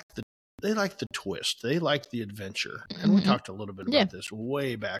they like the twist. They like the adventure. And we Mm-hmm. talked a little bit Yeah. about this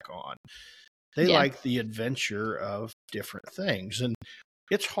way back on. They Yeah. like the adventure of different things. And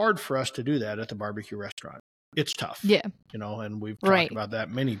it's hard for us to do that at the barbecue restaurant. It's tough. Yeah. And we've Right. talked about that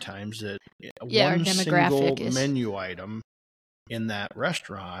many times, that Yeah. Our one single demographic is menu item in that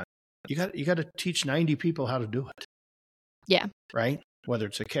restaurant, you got to teach 90 people how to do it. yeah. Right? Whether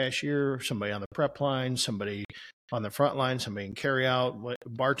it's a cashier, somebody on the prep line, somebody on the front line, somebody in carry out,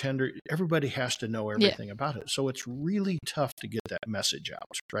 bartender, everybody has to know everything about it. So it's really tough to get that message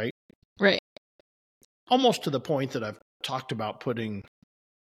out, right? Right. Almost to the point that I've talked about putting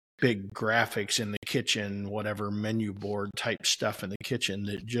big graphics in the kitchen, whatever menu board type stuff in the kitchen,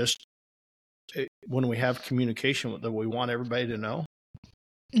 that just, when we have communication that we want everybody to know,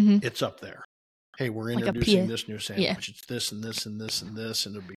 Mm-hmm. it's up there. Hey, we're Like introducing this new sandwich. Yeah. It's this and this and this and this,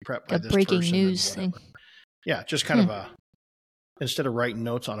 and it'll be prepped by Like a this breaking person news and thing. whatever. Yeah, just kind of instead of writing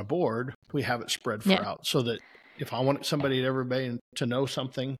notes on a board, we have it spread out, so that if I want everybody to know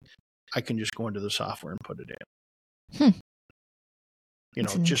something, I can just go into the software and put it in.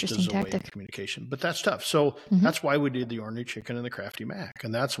 Just as a way of communication. But that's tough. So that's why we did the ornery chicken and the crafty mac.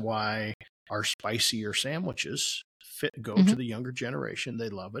 And that's why our spicier sandwiches go to the younger generation. They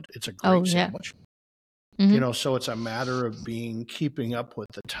love it. It's a great sandwich. So it's a matter of keeping up with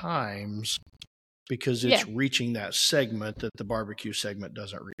the times, because it's reaching that segment that the barbecue segment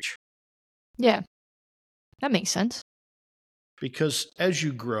doesn't reach. Yeah. That makes sense. Because as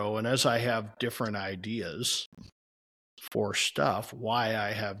you grow, and as I have different ideas for stuff, why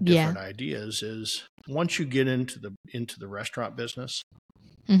I have different ideas is, once you get into the restaurant business,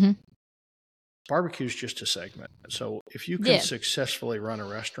 barbecue is just a segment. So if you can successfully run a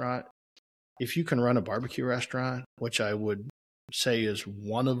restaurant, if you can run a barbecue restaurant, which I would say is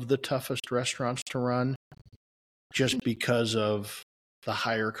one of the toughest restaurants to run, just because of the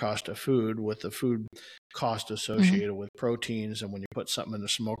higher cost of food, with the food cost associated with proteins. And when you put something in the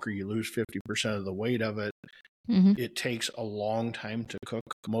smoker, you lose 50% of the weight of it. It takes a long time to cook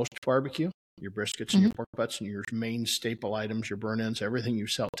most barbecue. Your briskets and your pork butts and your main staple items, your burn-ins, everything you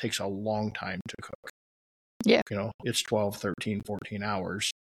sell takes a long time to cook. Yeah. It's 12, 13, 14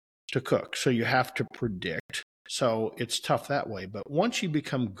 hours to cook. So you have to predict. So it's tough that way. But once you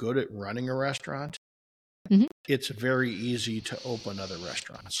become good at running a restaurant, it's very easy to open other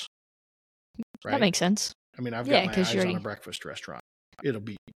restaurants. Right? That makes sense. I mean, I've got my eyes on a breakfast restaurant.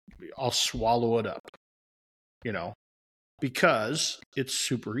 I'll swallow it up, because it's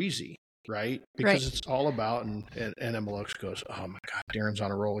super easy, right? Because it's all about, and Emma looks, goes, oh my God, Darren's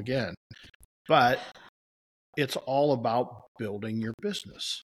on a roll again. But it's all about building your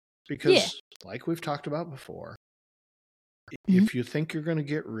business. Because like we've talked about before, if you think you're going to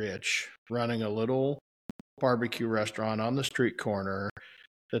get rich running a little barbecue restaurant on the street corner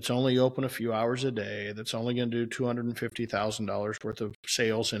that's only open a few hours a day, that's only going to do $250,000 worth of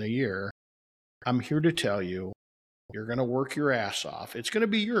sales in a year, I'm here to tell you, you're going to work your ass off. It's going to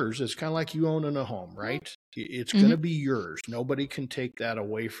be yours. It's kind of like you owning a home, right? It's going to be yours. Nobody can take that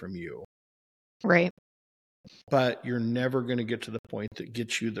away from you. Right. But you're never going to get to the point that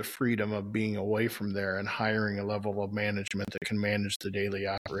gets you the freedom of being away from there and hiring a level of management that can manage the daily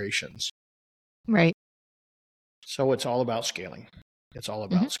operations. Right. So it's all about scaling. It's all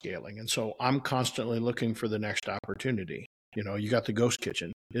about scaling. And so I'm constantly looking for the next opportunity. You got the ghost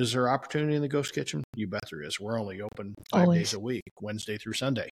kitchen. Is there opportunity in the ghost kitchen? You bet there is. We're only open 5 days a week, Wednesday through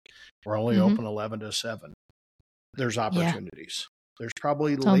Sunday. We're only open 11 to 7. There's opportunities. There's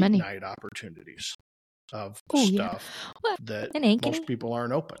probably late night opportunities of stuff that most people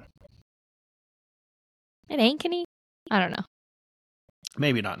aren't open. In Ankeny? I don't know.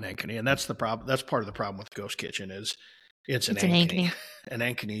 Maybe not in Ankeny. And that's the problem. That's part of the problem with Ghost Kitchen is it's an Ankeny. Ankeny. And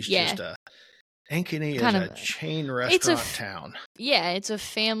Ankeny's just Ankeny is a chain restaurant town. Yeah, it's a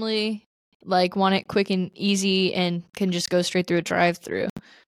family, want it quick and easy and can just go straight through a drive-through,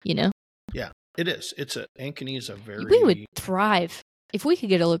 Yeah. It is. Ankeny is a very. We would thrive if we could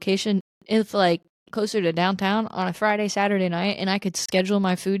get a location like closer to downtown on a Friday, Saturday night, and I could schedule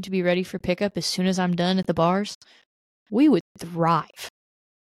my food to be ready for pickup as soon as I'm done at the bars. We would thrive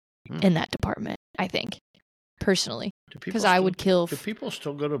in that department, I think, personally, because I would kill. Do people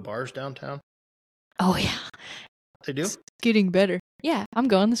still go to bars downtown? Oh yeah, they do. It's getting better. Yeah, I'm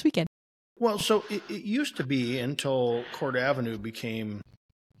going this weekend. Well, so it used to be until Court Avenue became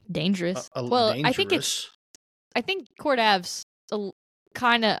dangerous. Dangerous. I think Court Ave's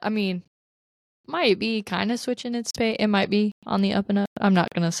kind of. I mean, might be kind of switching its pay. It might be on the up and up. I'm not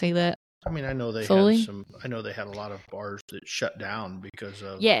gonna say that. I mean, I know they fully. had some. I know they had a lot of bars that shut down because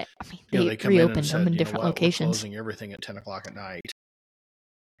of. Yeah, I mean, they come reopened in and said, them in different locations. We're closing everything at 10:00 at night.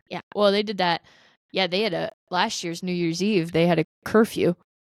 Yeah, well, they did that. Yeah, they had last year's New Year's Eve. They had a curfew,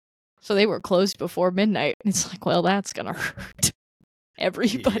 so they were closed before midnight. It's like, well, that's gonna hurt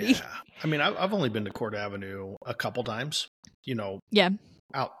everybody. Yeah. I mean, I've only been to Court Avenue a couple times. Yeah.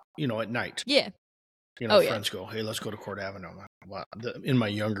 Out. At night. Yeah. Friends go, hey, let's go to Court Avenue. I'm like, wow. In my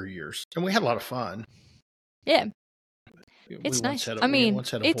younger years, and we had a lot of fun. Yeah. It's nice. We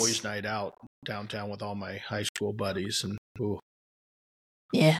once had a boys' night out downtown with all my high school buddies, and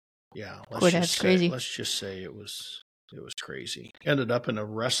yeah. Let's just say it was crazy. Ended up in a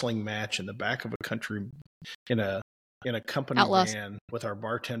wrestling match in the back of a country in a company van with our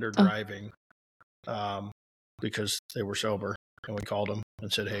bartender driving, because they were sober, and we called them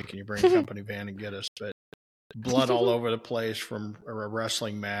and said, hey, can you bring a company van and get us? But blood all over the place from a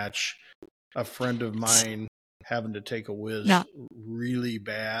wrestling match. A friend of mine having to take a whiz really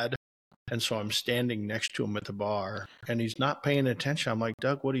bad. And so I'm standing next to him at the bar, and he's not paying attention. I'm like,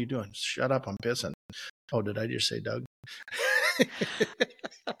 Doug, what are you doing? Shut up, I'm pissing. Oh, did I just say Doug?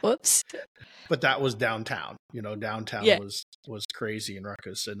 Whoops. But that was downtown. Downtown was crazy in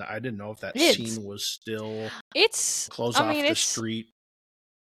Ruckus, and I didn't know if that scene was still closed off the street.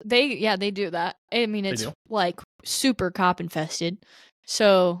 They do that. I mean, it's like super cop infested.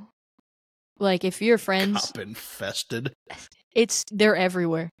 So, like, if your friends cop infested, they're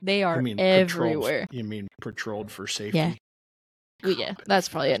everywhere. They are everywhere. You mean patrolled for safety? Yeah. Yeah, that's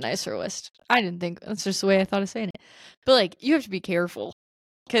probably a nicer list. I didn't think that's just the way I thought of saying it. But like, you have to be careful,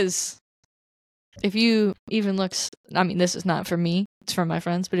 because if you even look, I mean, this is not for me, it's for my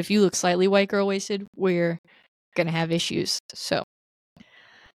friends, but if you look slightly white girl wasted, we're gonna have issues. So,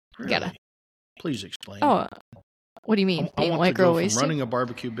 really? Please explain. Oh, what do you mean? I want white to girl go wasted? From running a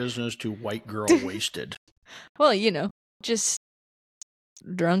barbecue business to white girl wasted. Well, just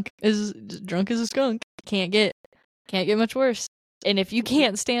drunk as a skunk. Can't get much worse. And if you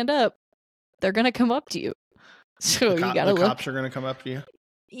can't stand up, they're gonna come up to you. So you gotta look. The cops are gonna come up to you?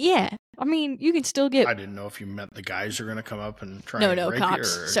 Yeah, I mean, you can still get. I didn't know if you meant the guys are gonna come up and try and rape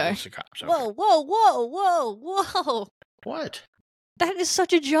cops. you, or sorry. it's the cops. Okay. Whoa! What? That is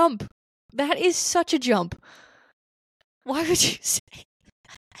such a jump. Why would you say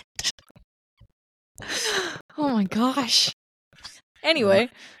that? Oh my gosh. Anyway.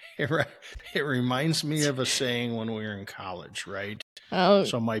 It reminds me of a saying when we were in college, right? Oh,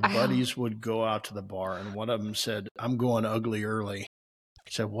 so my buddies would go out to the bar, and one of them said, I'm going ugly early.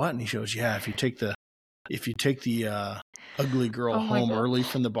 I said, what? And he goes, yeah, if you take the ugly girl home early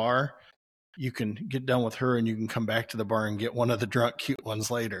from the bar, you can get done with her and you can come back to the bar and get one of the drunk cute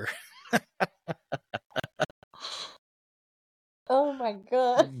ones later. Oh my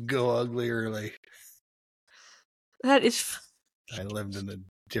God. Go ugly early. That is I lived in a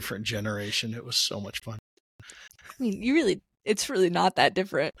different generation. It was so much fun. I mean, it's really not that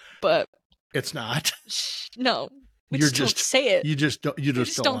different, but it's not. No, don't say it. You just don't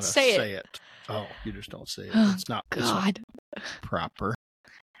want to say it. Oh, you just don't say it. It's not. God, it's not proper.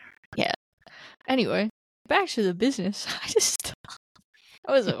 Yeah. Anyway, back to the business. That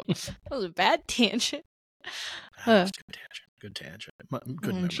was a bad tangent. Good tangent.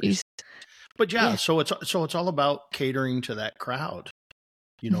 Good memories. Geez. But yeah, so it's all about catering to that crowd.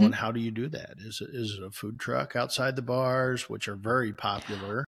 And how do you do that? Is it a food truck outside the bars, which are very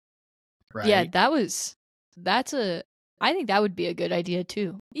popular? Right? Yeah, I think that would be a good idea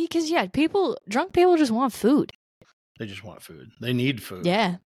too. Because drunk people just want food. They just want food. They need food.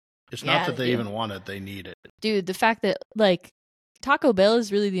 Yeah. It's not that they even want it, they need it. Dude, the fact that like Taco Bell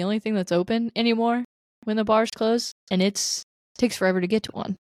is really the only thing that's open anymore when the bars close, and it takes forever to get to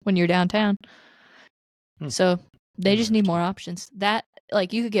one when you're downtown. So they just need more options. That,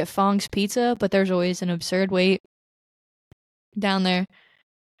 like, you could get Fong's Pizza, but there's always an absurd wait down there.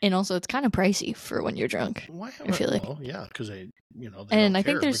 And also, it's kind of pricey for when you're drunk. I feel like. Well, yeah, because they and don't I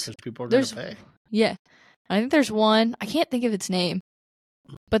think because people are going to pay. Yeah. I think there's one, I can't think of its name,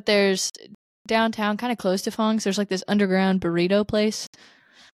 but there's downtown, kind of close to Fong's. There's like this underground burrito place.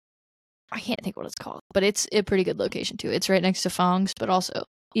 I can't think what it's called, but it's a pretty good location too. It's right next to Fong's, but also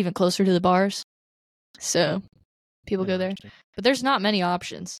even closer to the bars. So people go there. But there's not many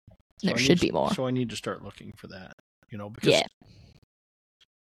options. There should be more. So I need to start looking for that, because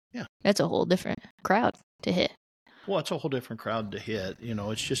that's a whole different crowd to hit. Well, it's a whole different crowd to hit.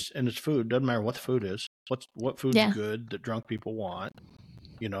 It's just, and it's food. Doesn't matter what the food is. What food's good that drunk people want.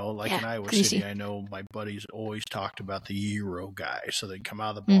 In Iowa City, I know my buddies always talked about the gyro guy. So they'd come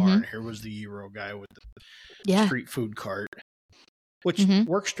out of the bar, and here was the gyro guy with the street food cart, which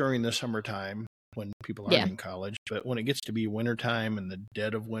works during the summertime when people aren't in college. But when it gets to be wintertime and the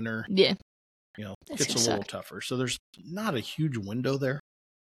dead of winter, it gets a little tougher. So there's not a huge window there.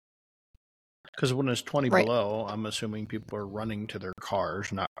 Because when it's 20 below, I'm assuming people are running to their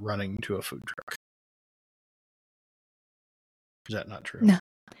cars, not running to a food truck. Is that not true? No.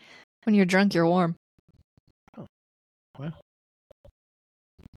 When you're drunk, you're warm. Oh, well.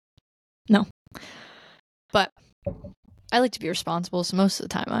 No. But I like to be responsible, so most of the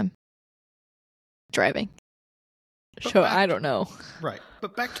time I'm driving. I don't know. Right.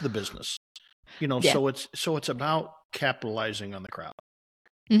 But back to the business. So it's about capitalizing on the crowd.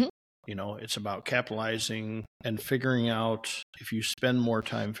 Mm-hmm. It's about capitalizing and figuring out, if you spend more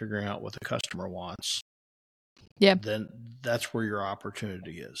time figuring out what the customer wants, then that's where your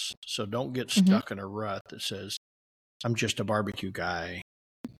opportunity is. So don't get stuck in a rut that says, I'm just a barbecue guy.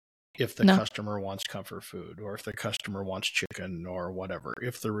 If the customer wants comfort food, or if the customer wants chicken or whatever,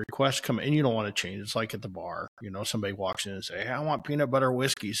 if the requests come and you don't want to change, it's like at the bar, somebody walks in and say, hey, I want peanut butter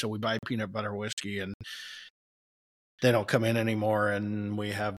whiskey. So we buy peanut butter whiskey, and they don't come in anymore, and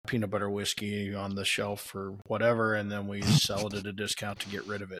we have peanut butter whiskey on the shelf for whatever, and then we sell it at a discount to get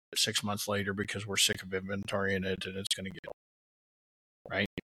rid of it 6 months later because we're sick of inventorying it and it's going to get old. Right?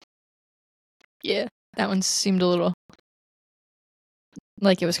 Yeah, that one seemed a little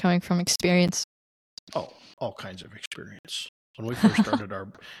like it was coming from experience. Oh, all kinds of experience. When we first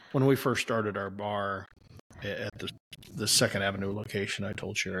started our bar at the 2nd Avenue location, I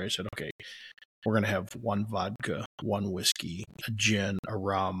told Sherry, I said, okay, we're going to have one vodka, one whiskey, a gin, a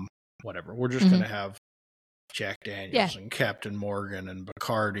rum, whatever. We're just going to have Jack Daniels and Captain Morgan and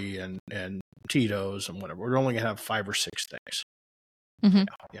Bacardi and Tito's and whatever. We're only going to have 5 or 6 things.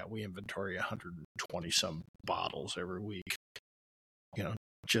 Yeah, we inventory 120 some bottles every week.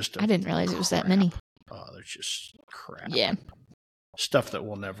 I didn't realize it was that many. Oh, there's just crap. Yeah. Stuff that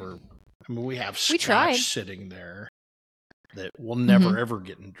we'll never, we have scotch sitting there that we'll never ever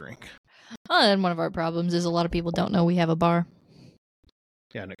get and drink. Oh, and one of our problems is a lot of people don't know we have a bar.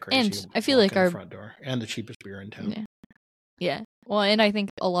 Yeah, and crazy. And I feel like our front door and the cheapest beer in town. Yeah. Well, and I think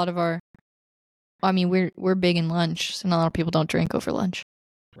a lot of we're big in lunch, so not a lot of people don't drink over lunch.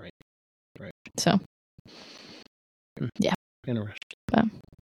 Right. So, yeah. Interesting.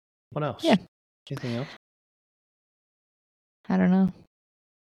 What else? Yeah. Anything else? I don't know.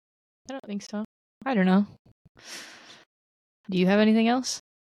 I don't think so. I don't know. Do you have anything else?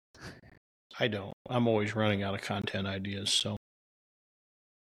 I don't. I'm always running out of content ideas, so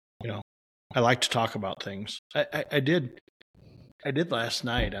I like to talk about things. I did last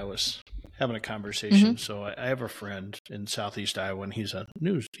night. I was having a conversation. So I have a friend in Southeast Iowa, and he's a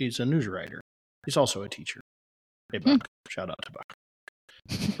news writer. He's also a teacher. Hey, Buck. Shout out to Buck.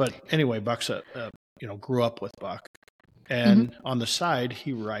 But anyway, Buck's grew up with Buck, and on the side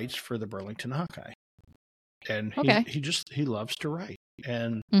he writes for the Burlington Hawkeye, and he loves to write,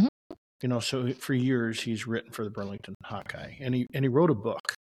 and so for years he's written for the Burlington Hawkeye, and he wrote a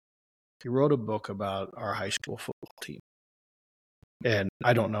book. He wrote a book about our high school football team, and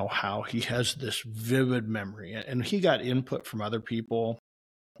I don't know how he has this vivid memory, and he got input from other people,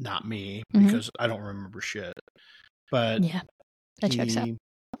 not me, because I don't remember shit, but that checks out.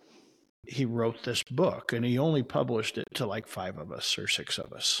 He wrote this book, and he only published it to like 5 of us or 6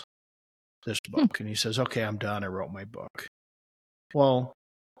 of us, this book. And he says, okay, I'm done. I wrote my book. Well,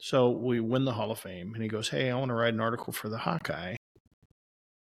 so we win the Hall of Fame, and he goes, hey, I want to write an article for the Hawkeye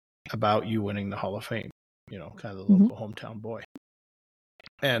about you winning the Hall of Fame, kind of the local hometown boy.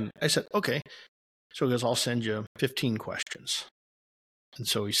 And I said, okay. So he goes, I'll send you 15 questions. And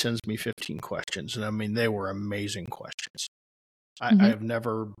so he sends me 15 questions. And they were amazing questions. I have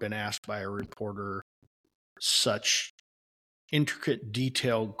never been asked by a reporter such intricate,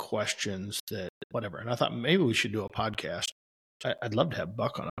 detailed questions that whatever. And I thought maybe we should do a podcast. I'd love to have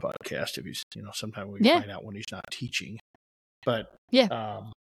Buck on a podcast if he's, sometime we find out when he's not teaching. But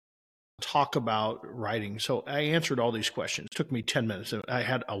talk about writing. So I answered all these questions. It took me 10 minutes. I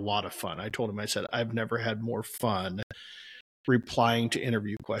had a lot of fun. I told him, I said, I've never had more fun replying to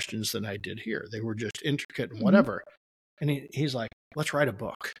interview questions than I did here. They were just intricate and whatever. And he's like, let's write a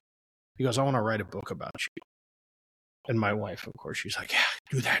book. He goes, I want to write a book about you. And my wife, of course, she's like,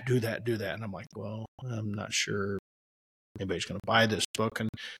 yeah, do that. And I'm like, well, I'm not sure anybody's going to buy this book. And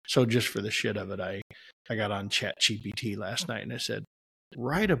so just for the shit of it, I got on ChatGPT last night and I said,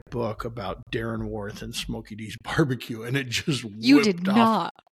 write a book about Darren Worth and Smokey D's barbecue. And it just You did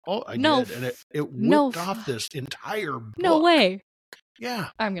not. Oh, I No, did. And it whipped off this entire book. No way. Yeah.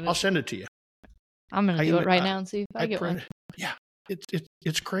 I'll send it to you. I'm going to do it right now and see if I get one. Yeah.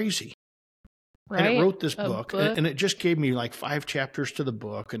 It's crazy. Right? And it wrote this book, and it just gave me like 5 chapters to the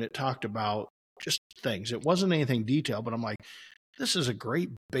book, and it talked about just things. It wasn't anything detailed, but I'm like, this is a great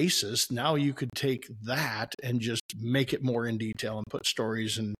basis. Now you could take that and just make it more in detail and put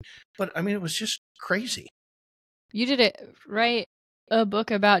stories but I mean, it was just crazy. You did it, write a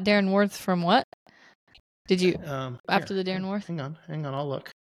book about Darren Worth from what? Did you, after the Darren Worth? Hang on, I'll look.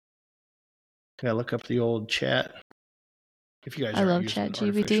 I gotta look up the old chat. If you guys are using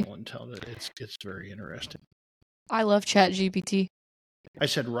artificial intelligence, it's very interesting. I love ChatGPT. I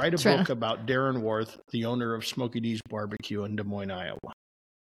said, write a book about Darren Worth, the owner of Smokey D's Barbecue in Des Moines, Iowa.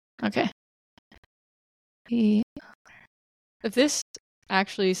 Okay. If this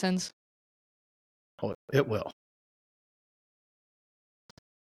actually sends... Oh, it will.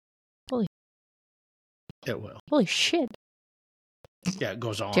 It will. Holy shit. Yeah, it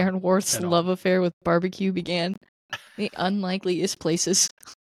goes on. Darren Worth's love affair with barbecue began the unlikeliest places.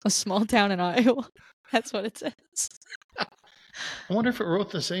 A small town in Iowa. That's what it says. I wonder if it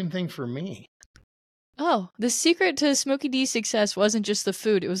wrote the same thing for me. Oh, the secret to Smokey D's success wasn't just the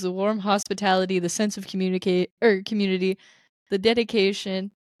food. It was the warm hospitality, the sense of community, the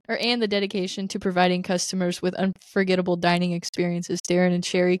dedication to providing customers with unforgettable dining experiences. Darren and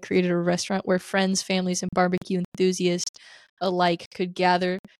Sherry created a restaurant where friends, families, and barbecue enthusiasts alike could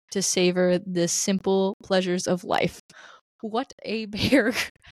gather to savor the simple pleasures of life. What a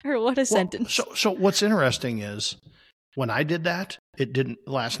sentence. So what's interesting is when I did that,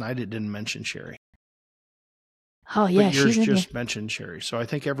 last night it didn't mention Sherry. Oh yeah, but yours just mentioned Sherry. So I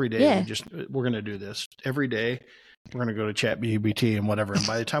think every day we're going to do this. Every day we're going to go to ChatGPT and whatever. And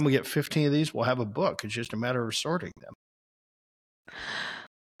by the time we get 15 of these, we'll have a book. It's just a matter of sorting them.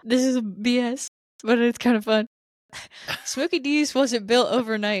 This is BS, but it's kind of fun. Smokey D's wasn't built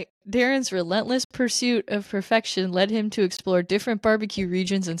overnight. Darren's relentless pursuit of perfection led him to explore different barbecue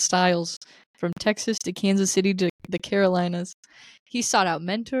regions and styles, from Texas to Kansas City to the Carolinas. He sought out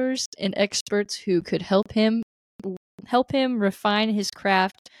mentors and experts who could help him refine his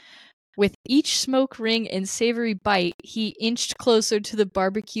craft. With each smoke ring and savory bite, he inched closer to the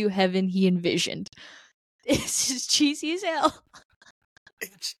barbecue heaven he envisioned. This is cheesy as hell.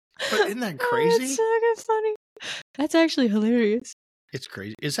 But isn't that crazy? It's so good, funny. That's actually hilarious. It's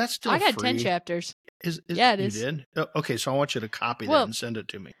crazy. Is that still free? I got free? 10 chapters. Yeah, it is. You did? Oh, okay, so I want you to copy that and send it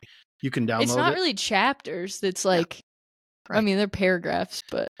to me. You can download it. It's not really chapters. It's like, right. I mean, they're paragraphs,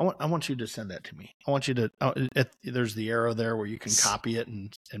 but... I want you to send that to me. I want you to... there's the arrow there where you can copy it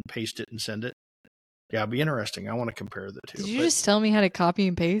and paste it and send it. Yeah, it'd be interesting. I want to compare the two. Did you just tell me how to copy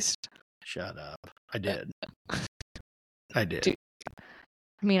and paste? Shut up. I did. I did. Dude.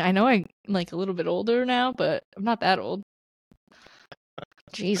 I mean, I know I'm like a little bit older now, but I'm not that old.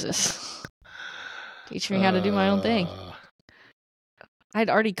 Jesus. Teach me how to do my own thing.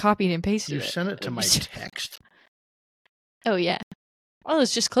 I'd already copied and pasted it. You sent it to my text? Oh, yeah. Well,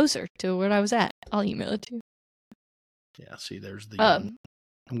 it's just closer to where I was at. I'll email it to you. Yeah, see, there's the...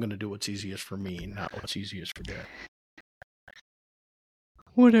 I'm going to do what's easiest for me, not what's easiest for Darren.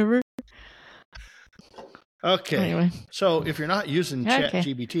 Whatever. Okay. Anyway. So if you're not using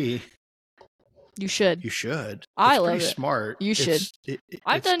ChatGPT, you should. You should. I love it. It's pretty smart. You should.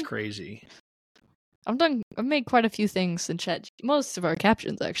 It's crazy. I've made quite a few things in Chat. Most of our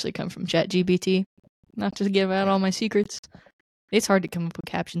captions actually come from ChatGPT. Not to give out all my secrets. It's hard to come up with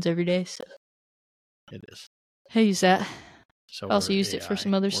captions every day. So. It is. I use that. So I also used it for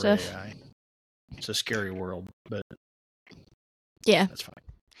some other stuff. AI. It's a scary world, but yeah, that's fine.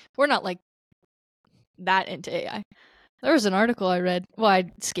 We're not like that into AI. There was an article I read,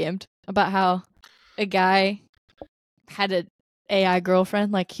 I skimmed, about how a guy had an AI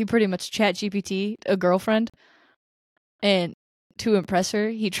girlfriend. Like, he pretty much ChatGPT a girlfriend, and to impress her,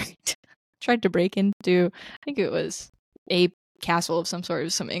 he tried to break into, I think it was a castle of some sort. It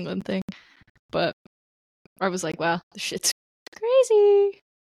was some England thing. But I was like, wow, this shit's crazy.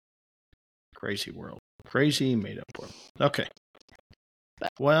 Crazy world. Crazy made up world. Okay.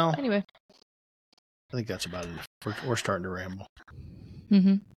 Well, anyway, I think that's about it. We're starting to ramble.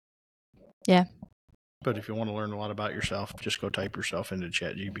 Mm-hmm. Yeah. But if you want to learn a lot about yourself, just go type yourself into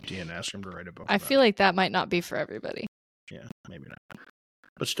ChatGPT and ask him to write a book. I feel like that might not be for everybody. Yeah, maybe not.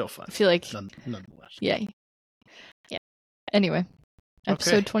 But still fun. I feel like nonetheless. Yeah. Anyway,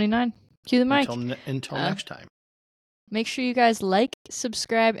 episode 29. Cue the mic. Until next time. Make sure you guys like,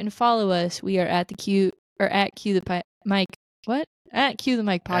 subscribe, and follow us. We are at Cue the Mic. What? At Cue the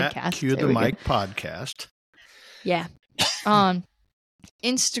Mic podcast. At Cue the Mic podcast. Yeah. On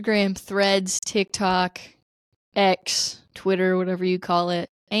Instagram, Threads, TikTok, X, Twitter, whatever you call it,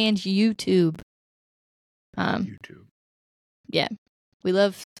 and YouTube. YouTube. Yeah. We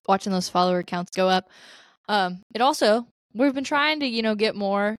love watching those follower accounts go up. We've been trying to, get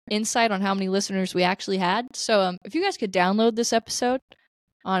more insight on how many listeners we actually had. So if you guys could download this episode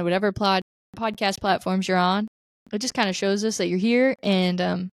on whatever podcast platforms you're on, it just kind of shows us that you're here,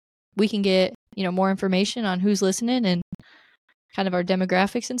 and we can get, more information on who's listening and kind of our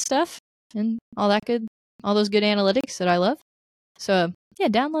demographics and stuff and all those good analytics that I love. So yeah,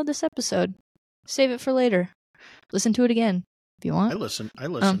 download this episode. Save it for later. Listen to it again if you want. I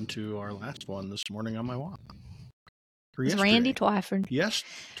listened to our last one this morning on my walk. It's Randy Twyford.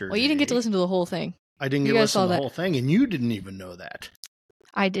 Yesterday. Well, you didn't get to listen to the whole thing. I didn't get to listen to the whole thing, and you didn't even know that.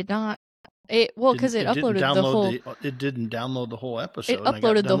 I did not. Because it uploaded the whole. It didn't download the whole episode. It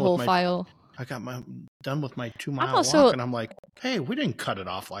uploaded the whole file. I got done with my 2-mile walk, and I'm like, "Hey, we didn't cut it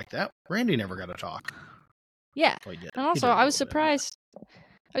off like that. Randy never got to talk." Yeah, well, and also I was surprised.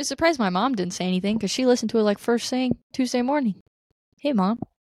 I was surprised my mom didn't say anything because she listened to it like first thing Tuesday morning. Hey, Mom,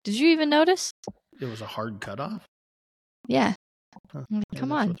 did you even notice? It was a hard cutoff. Yeah. Huh.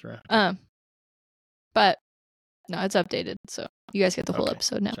 Come on. But no, it's updated, so you guys get the whole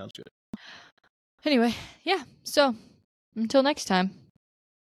episode now. Sounds good. Anyway, yeah. So until next time.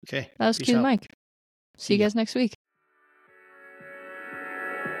 Okay. That was Cue the Mic. See you guys next week.